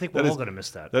that is. I think we're all going to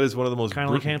miss that. That is one of the most kind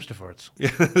of like hamster farts. Yeah,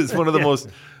 it's one of the most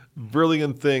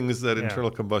brilliant things that internal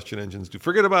combustion engines do.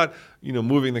 Forget about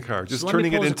moving the car, just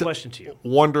turning it into question to you.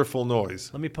 Wonderful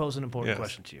noise. Let me pose an important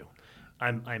question to you.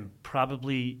 I'm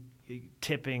probably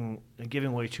giving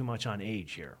away too much on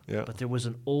age here. Yeah. But there was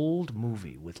an old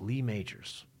movie with Lee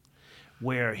Majors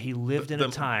where he lived in a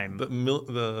time. What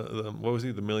was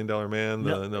he? The $1 Million Man?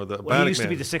 He used to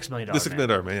be the $6 Million Man. The $6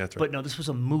 Million Man, that's right. But no, this was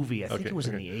a movie. I think it was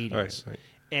in the 80s. Right.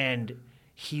 And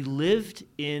he lived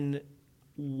in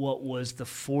what was the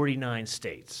 49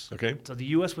 states. Okay. So the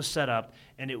U.S. was set up,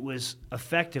 and it was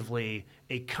effectively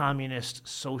a communist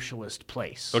socialist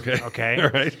place. Okay. All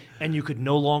right. And you could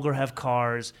no longer have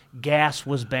cars. Gas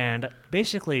was banned.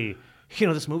 Basically,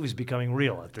 this movie's becoming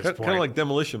real at this point. Kind of like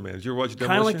Demolition Man. Did you ever watch Demolition Man?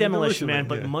 Kind of like Demolition Man,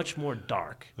 but much more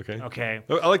dark. Okay.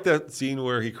 I like that scene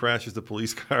where he crashes the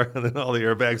police car and then all the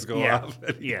airbags go off.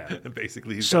 And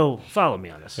basically follow me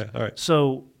on this. Yeah, all right.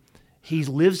 So he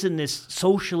lives in this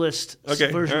socialist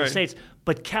version of the states,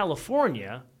 but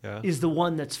California is the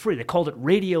one that's free. They called it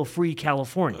Radio Free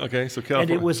California. Okay, so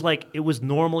California. And it was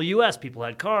normal U.S. People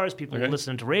had cars, people were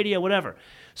listening to radio, whatever.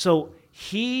 So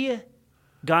he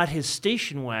got his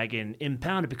station wagon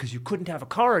impounded because you couldn't have a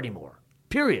car anymore,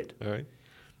 period. All right.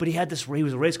 But he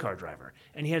was a race car driver,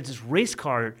 and he had this race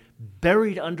car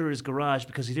buried under his garage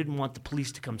because he didn't want the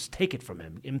police to come take it from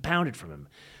him, impound it from him.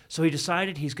 So he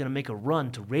decided he's going to make a run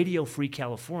to Radio Free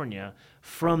California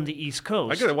from the East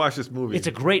Coast. I got to watch this movie. It's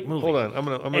a great movie. Hold on, I'm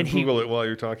gonna Google it while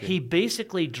you're talking. He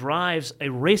basically drives a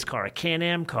race car, a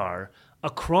Can-Am car,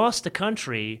 across the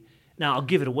country. Now, I'll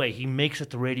give it away. He makes it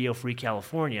to Radio Free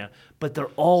California, but the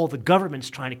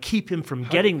government's trying to keep him from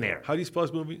getting there. How do you spell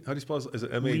his movie? Is it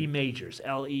M-A? Lee Majors,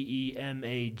 Leemajors,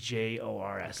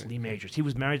 Lee Majors. He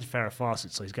was married to Farrah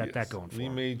Fawcett, so he's got that going for him. Lee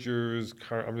Majors,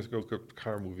 car. I'm just going to go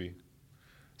car movie.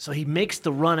 So he makes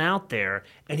the run out there,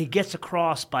 and he gets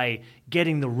across by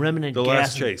getting the remnant gas.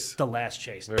 Last Chase. The Last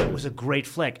Chase. It was a great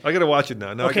flick. I got to watch it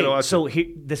now. I got to watch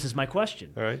it. This is my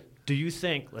question. All right. Do you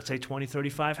think, let's say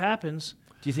 2035 happens,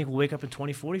 do you think we'll wake up in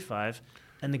 2045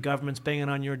 and the government's banging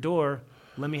on your door,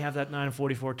 let me have that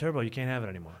 944 turbo, you can't have it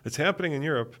anymore? It's happening in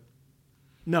Europe.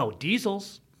 No,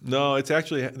 diesels. No, it's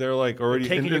actually, they're like already.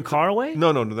 Taking your car away?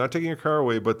 No, they're not taking your car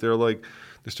away, but they're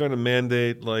starting to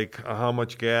mandate how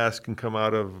much gas can come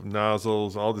out of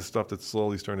nozzles, all this stuff that's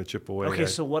slowly starting to chip away. Okay,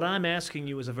 so what I'm asking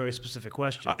you is a very specific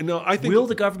question. I think. Will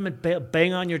the government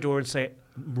bang on your door and say,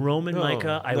 Roman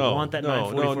Micah, I want that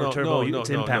 944 turbo, it's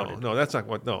impounded? No, that's not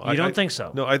what. No, you don't think so?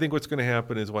 No, I think what's going to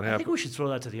happen is what happens. I think we should throw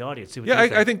that to the audience. See what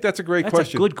I think that's a great question.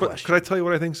 That's a good question. Could I tell you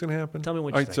what I think is going to happen? Tell me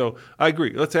what you think. So I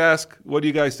agree. Let's ask. What do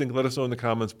you guys think? Let us know in the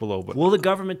comments below. But will the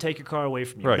government take your car away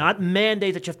from you? Right. Not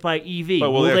mandate that you have to buy EV.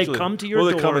 But will they come to your door?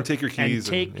 Will they come and take your keys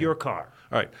and take your car?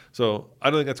 All right. So I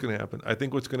don't think that's going to happen. I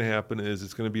think what's going to happen is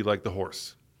it's going to be like the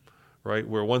horse. Right,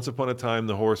 where once upon a time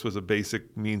the horse was a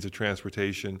basic means of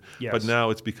transportation, but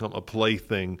now it's become a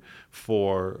plaything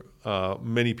for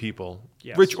many people,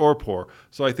 rich or poor.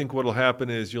 So I think what will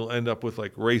happen is you'll end up with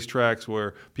like racetracks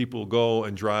where people go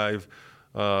and drive.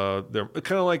 They're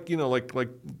kind of like like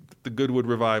the Goodwood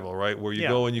Revival, right? Where you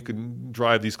go and you can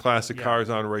drive these classic cars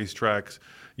on racetracks.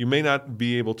 You may not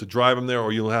be able to drive them there,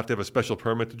 or you'll have to have a special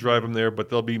permit to drive them there, but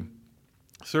there'll be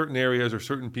certain areas or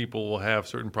certain people will have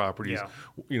certain properties.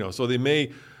 So they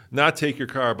may not take your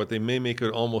car, but they may make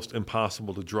it almost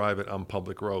impossible to drive it on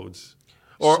public roads.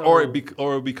 Or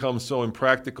it becomes so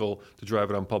impractical to drive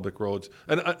it on public roads,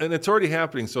 and it's already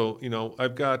happening. So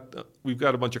we've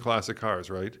got a bunch of classic cars,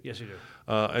 right? Yes, you do.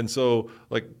 And so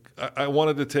like I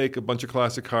wanted to take a bunch of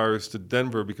classic cars to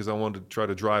Denver because I wanted to try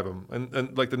to drive them,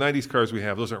 and like the '90s cars we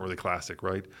have, those aren't really classic,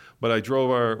 right? But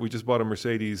we just bought a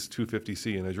Mercedes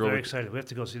 250C, and I drove. Very excited. We have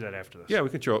to go see that after this. Yeah, we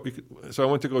can show. So I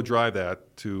went to go drive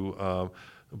that to.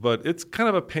 But it's kind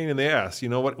of a pain in the ass. You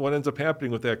know what ends up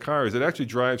happening with that car is it actually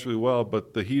drives really well,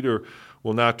 but the heater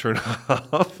will not turn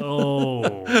off.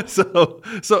 Oh. so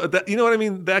that, you know what I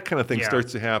mean? That kind of thing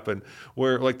starts to happen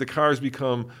where like the cars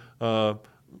become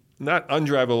not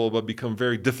undrivable, but become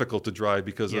very difficult to drive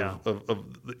because of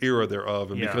the era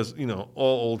thereof, and because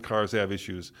all old cars have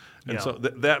issues, and so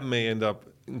that may end up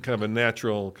in kind of a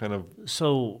natural kind of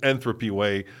entropy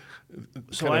way.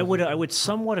 So I would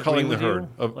somewhat agree culling with the herd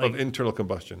you. of internal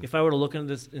combustion. If I were to look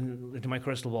into my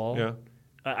crystal ball,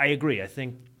 I agree. I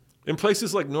think in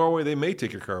places like Norway, they may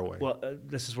take your car away. Well,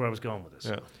 this is where I was going with this.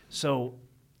 Yeah. So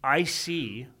I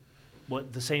see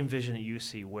the same vision that you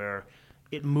see, where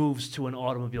it moves to an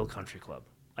automobile country club.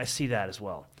 I see that as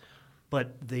well.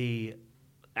 But the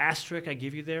asterisk I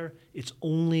give you there, it's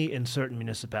only in certain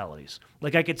municipalities.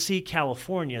 Like I could see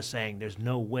California saying there's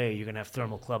no way you're going to have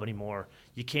thermal club anymore.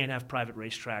 You can't have private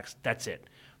racetracks. That's it.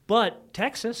 But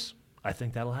Texas, I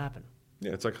think that'll happen.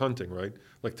 Yeah, it's like hunting, right?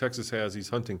 Like Texas has these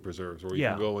hunting preserves where you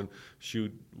can go and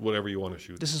shoot whatever you want to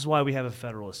shoot. This is why we have a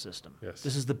federalist system. Yes.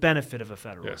 This is the benefit of a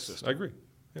federalist system. I agree.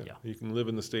 Yeah. You can live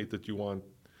in the state that you want.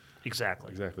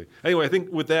 Exactly. Anyway, I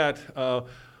think with that,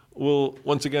 we'll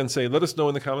once again say, let us know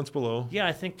in the comments below. Yeah,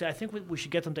 I think we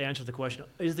should get them to answer the question: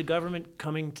 is the government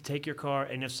coming to take your car,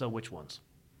 and if so, which ones?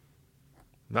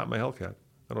 Not my Hellcat.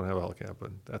 I don't have a Hellcat,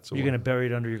 but that's the You're one. going to bury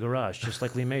it under your garage, just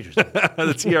like Lee Majors did.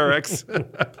 The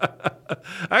TRX.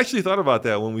 I actually thought about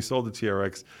that when we sold the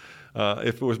TRX.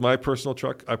 If it was my personal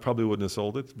truck, I probably wouldn't have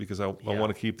sold it because I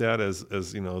want to keep that as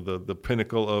the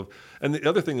pinnacle of. And the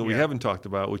other thing that we haven't talked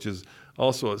about, which is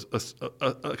also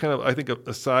a kind of I think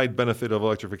a side benefit of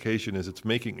electrification, is it's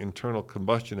making internal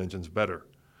combustion engines better.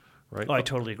 Right? Oh, I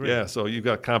totally agree. Yeah, so you've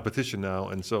got competition now,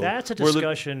 and so that's a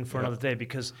discussion for another day,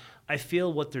 because I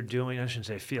feel what they're doing. I shouldn't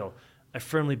say feel. I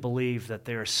firmly believe that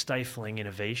they're stifling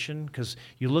innovation, because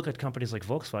you look at companies like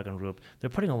Volkswagen Group, they're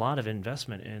putting a lot of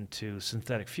investment into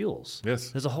synthetic fuels.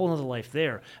 Yes. There's a whole other life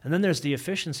there. And then there's the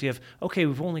efficiency of, okay,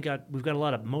 we've got a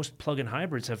lot of, most plug-in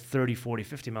hybrids have 30, 40,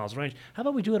 50 miles of range. How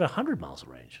about we do it 100 miles of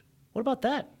range? What about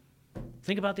that?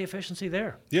 Think about the efficiency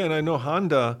there. Yeah, and I know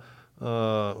Honda,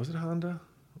 was it Honda?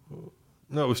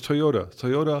 No, it was Toyota.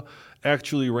 Toyota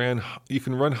actually you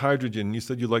can run hydrogen. You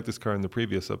said you liked this car in the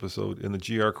previous episode, in the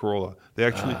GR Corolla. They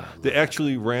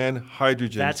actually ran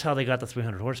hydrogen. That's how they got the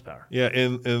 300 horsepower. Yeah,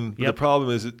 and the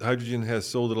problem is that hydrogen has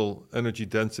so little energy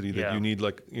density that you need,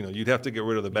 you'd have to get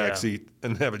rid of the back seat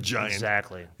and have a giant.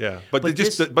 Exactly. Yeah, but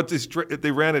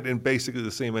they ran it in basically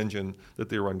the same engine that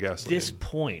they run gasoline. This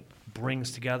point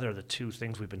brings together the two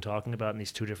things we've been talking about in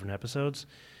these two different episodes.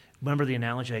 Remember the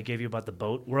analogy I gave you about the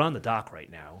boat? We're on the dock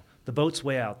right now. The boat's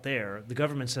way out there. The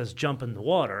government says jump in the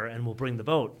water and we'll bring the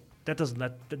boat.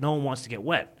 No one wants to get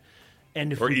wet.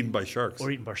 Eaten by sharks.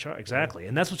 Exactly.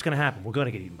 And that's what's going to happen. We're going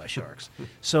to get eaten by sharks.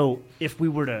 So if we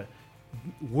were to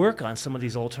work on some of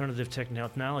these alternative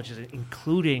technologies,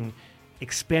 including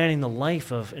expanding the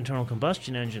life of internal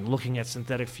combustion engine, looking at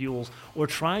synthetic fuels, or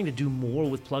trying to do more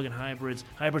with plug-in hybrids,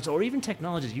 or even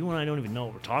technologies you and I don't even know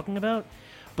what we're talking about,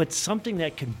 but something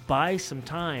that can buy some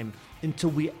time until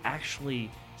we actually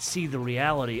see the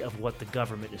reality of what the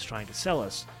government is trying to sell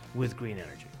us with green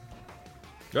energy.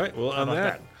 All right. Well, on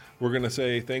that, we're going to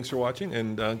say thanks for watching.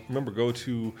 And remember, go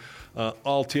to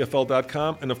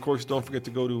alltfl.com. And, of course, don't forget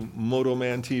to go to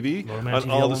Motoman TV on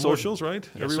all the socials, right?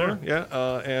 Yes, everywhere. Sir.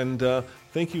 Yeah. And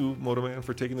thank you, Motoman,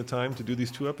 for taking the time to do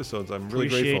these 2 episodes. I'm really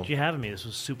grateful. Appreciate you having me. This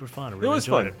was super fun. I really it was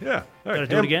enjoyed fun. Yeah. All right. Gotta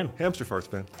do it again. Hamster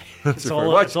farts, man. It's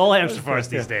all hamster farts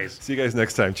these days. See you guys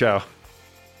next time. Ciao.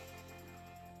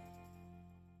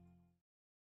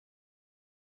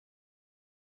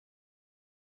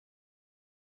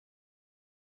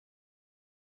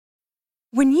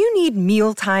 When you need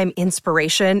mealtime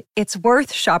inspiration, it's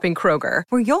worth shopping Kroger,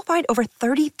 where you'll find over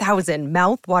 30,000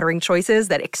 mouth-watering choices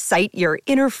that excite your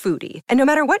inner foodie. And no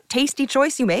matter what tasty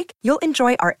choice you make, you'll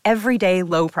enjoy our everyday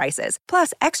low prices,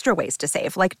 plus extra ways to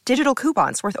save, like digital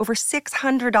coupons worth over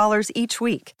 $600 each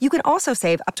week. You can also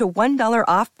save up to $1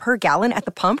 off per gallon at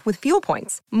the pump with fuel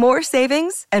points. More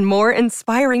savings and more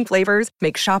inspiring flavors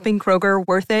make shopping Kroger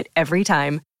worth it every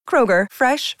time. Kroger,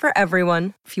 fresh for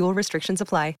everyone. Fuel restrictions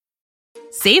apply.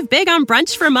 Save big on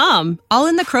brunch for mom, all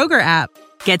in the Kroger app.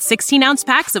 Get 16-ounce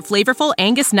packs of flavorful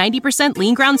Angus 90%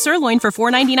 lean ground sirloin for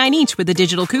 $4.99 each with a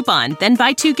digital coupon. Then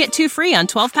buy 2, get 2 free on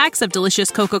 12 packs of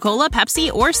delicious Coca-Cola,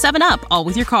 Pepsi, or 7-Up, all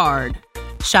with your card.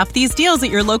 Shop these deals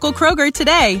at your local Kroger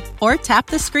today, or tap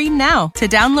the screen now to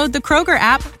download the Kroger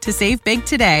app to save big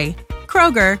today.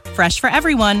 Kroger, fresh for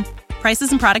everyone.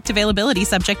 Prices and product availability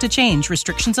subject to change.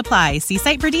 Restrictions apply. See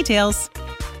site for details.